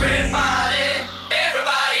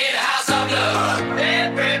 Everybody in the house of love.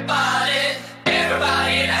 Everybody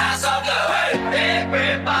in the house of love.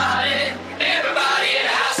 Everybody in the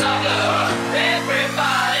house of love.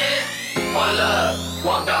 Everybody, one love,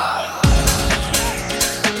 one God.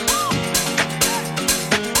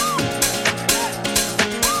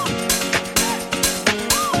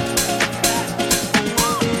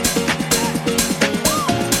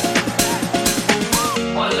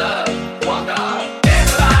 One love, one God.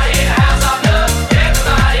 Everybody in the house of love.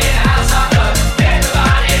 Everybody in the house of love.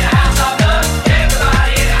 Everybody in the house of love.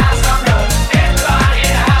 Everybody in the house of love. Everybody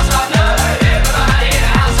in the house of love. Everybody in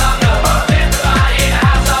the house of love. Everybody in the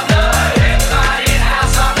house of love. Everybody in the house of love. Everybody in the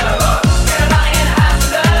house of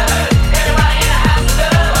love. Everybody in the house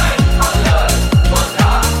of love. One love, one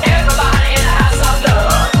God. Everybody in the house of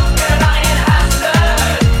love. Everybody in the house of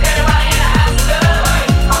love. Everybody in the house of love.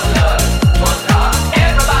 One love, one God.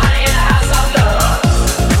 Everybody in the house of love.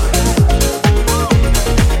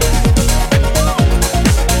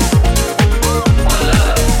 One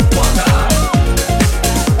love, one God.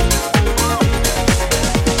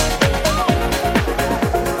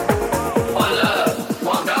 One love,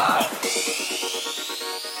 one God.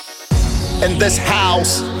 In this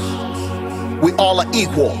house, we all are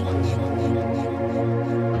equal.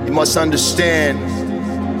 You must understand,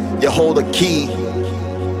 you hold the key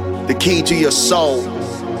to your soul,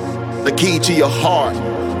 the key to your heart,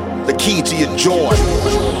 the key to your joy.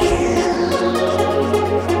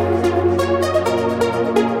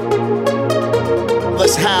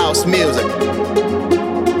 This house music.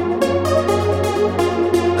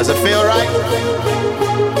 Does it feel right?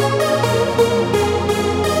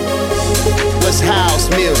 This house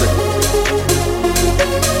music.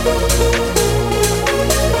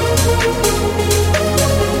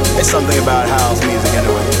 It's something about house music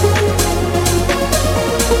anyway.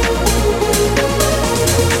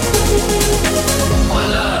 One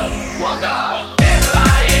love,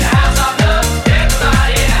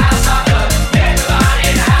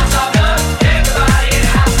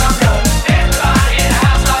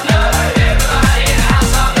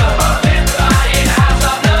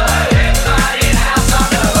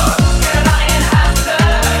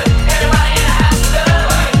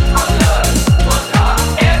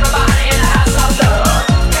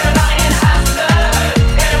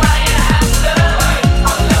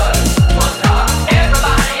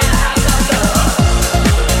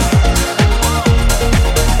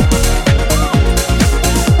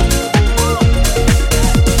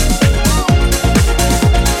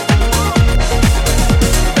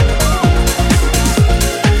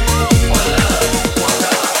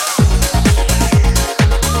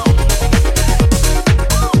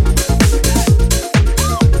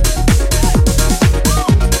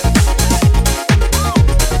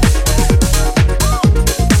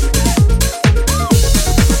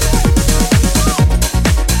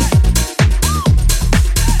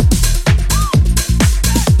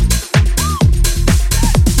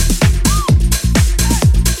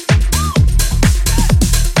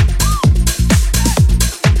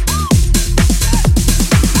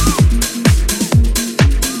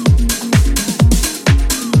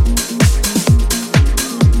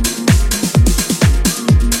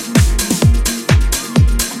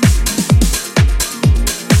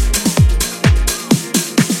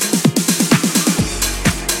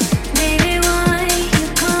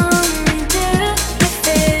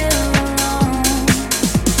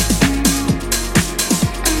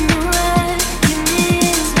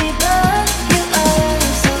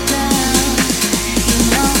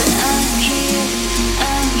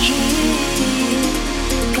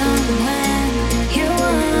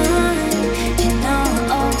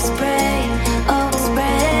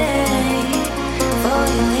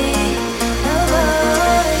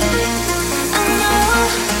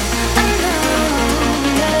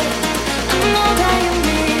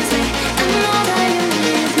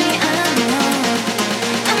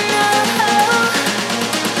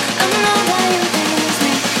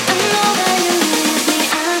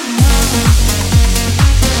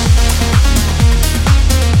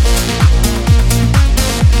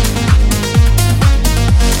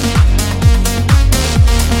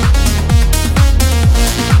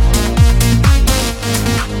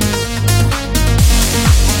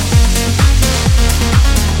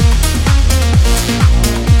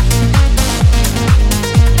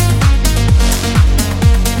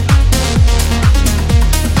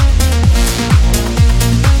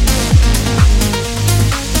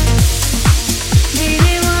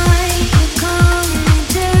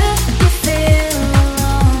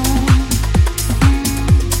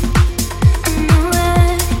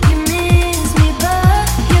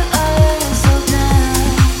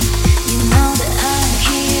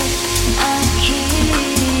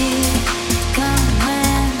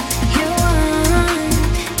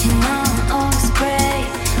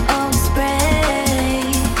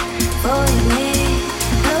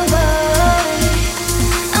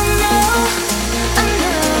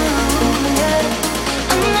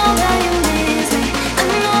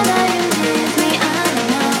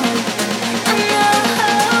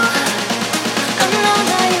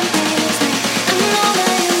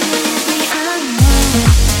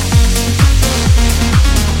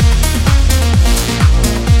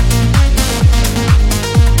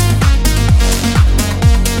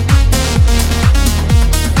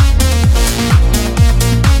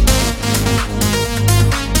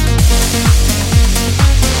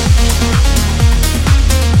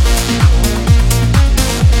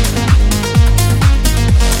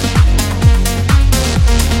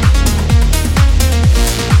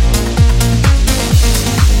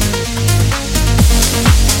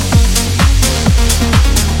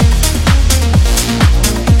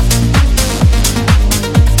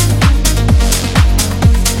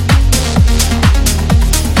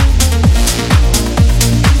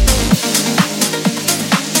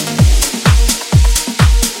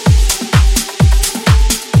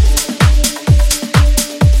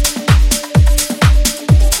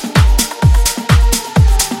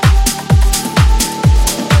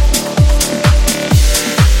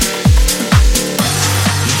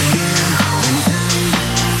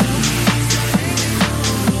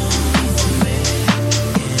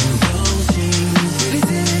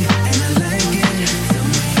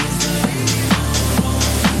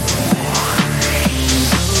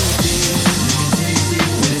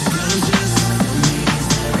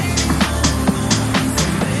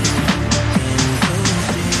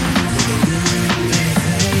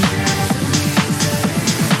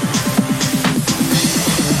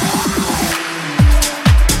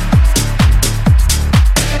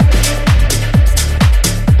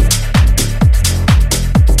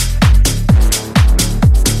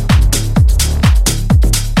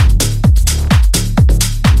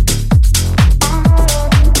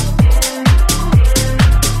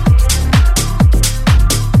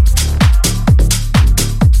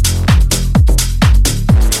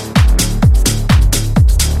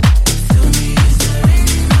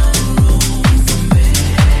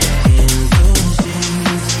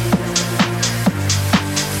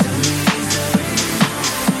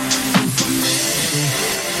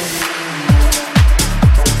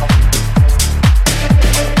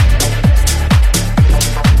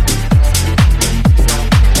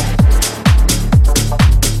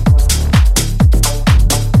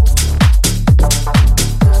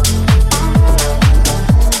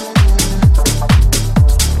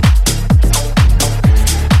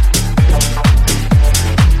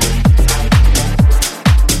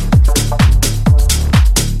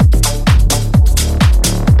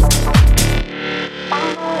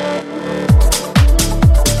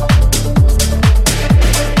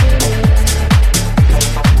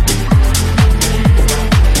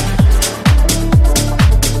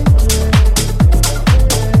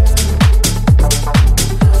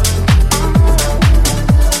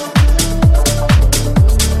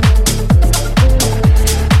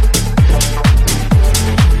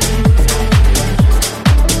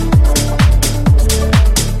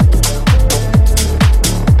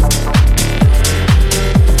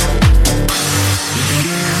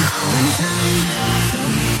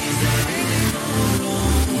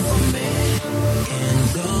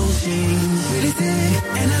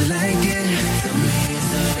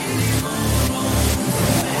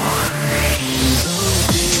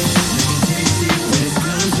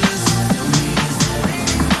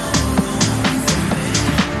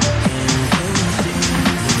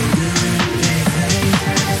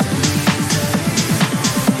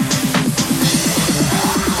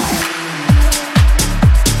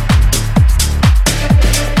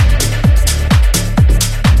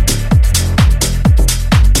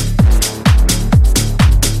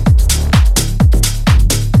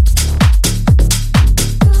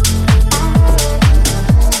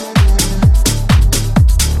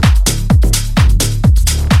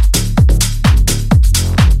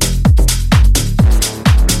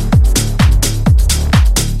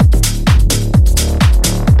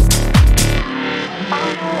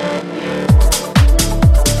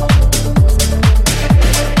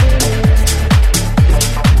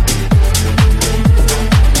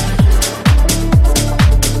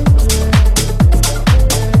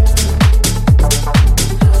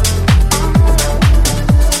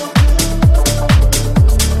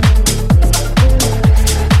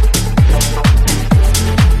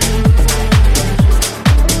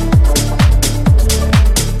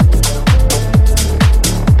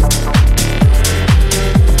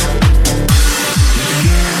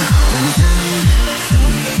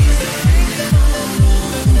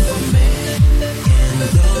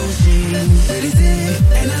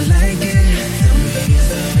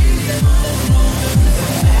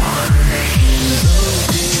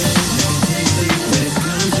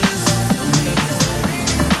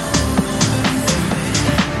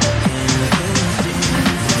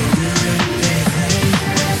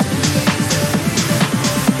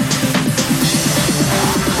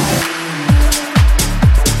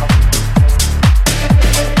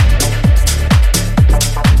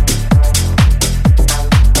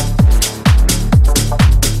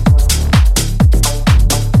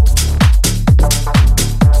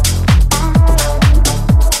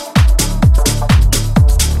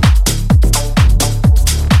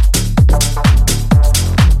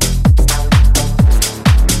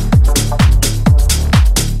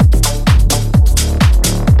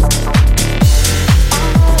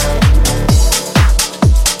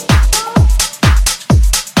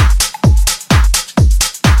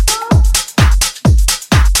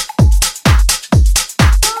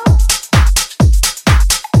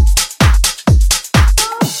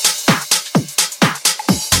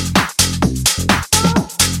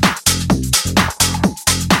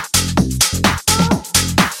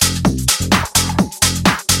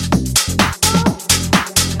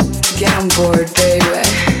 on board, baby.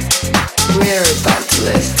 We're about to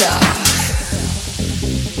lift off.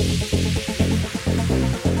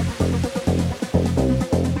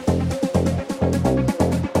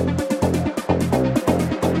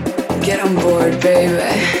 Get on board,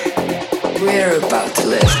 baby. We're about to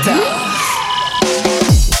lift off.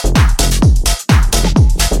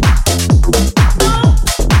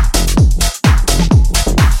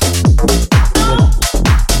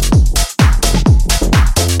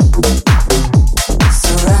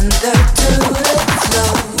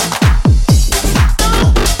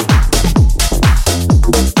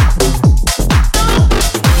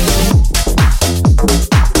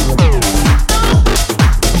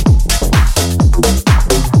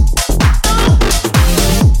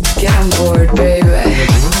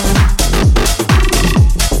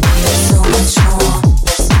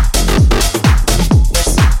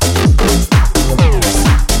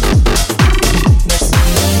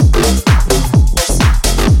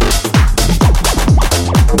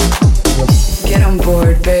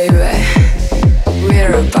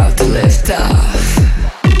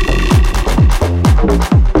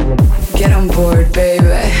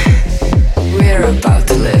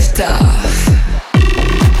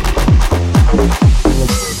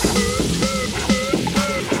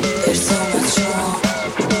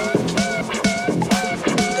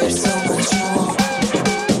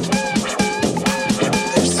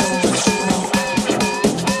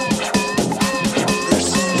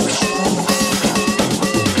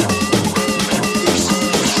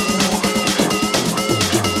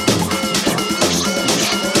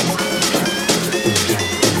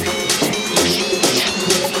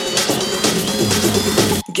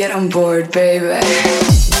 Get on board, baby.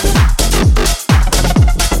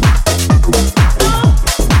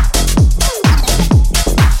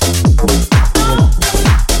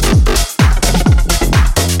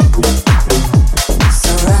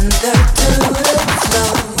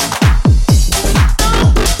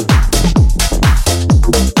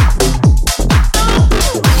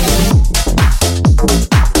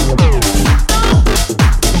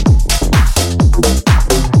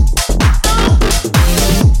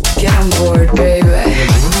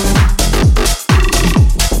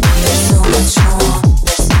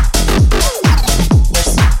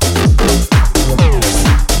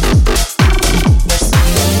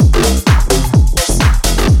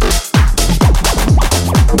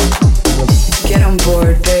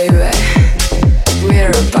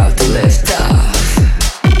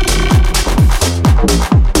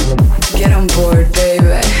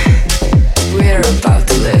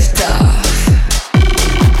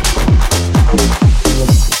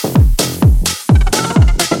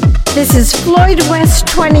 Floyd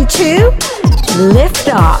West22, Lift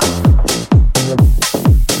Off.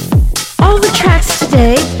 All the tracks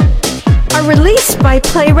today are released by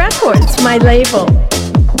Play Records, my label.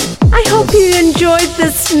 I hope you enjoyed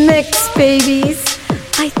this mix, babies.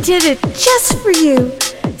 I did it just for you.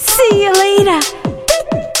 See you later.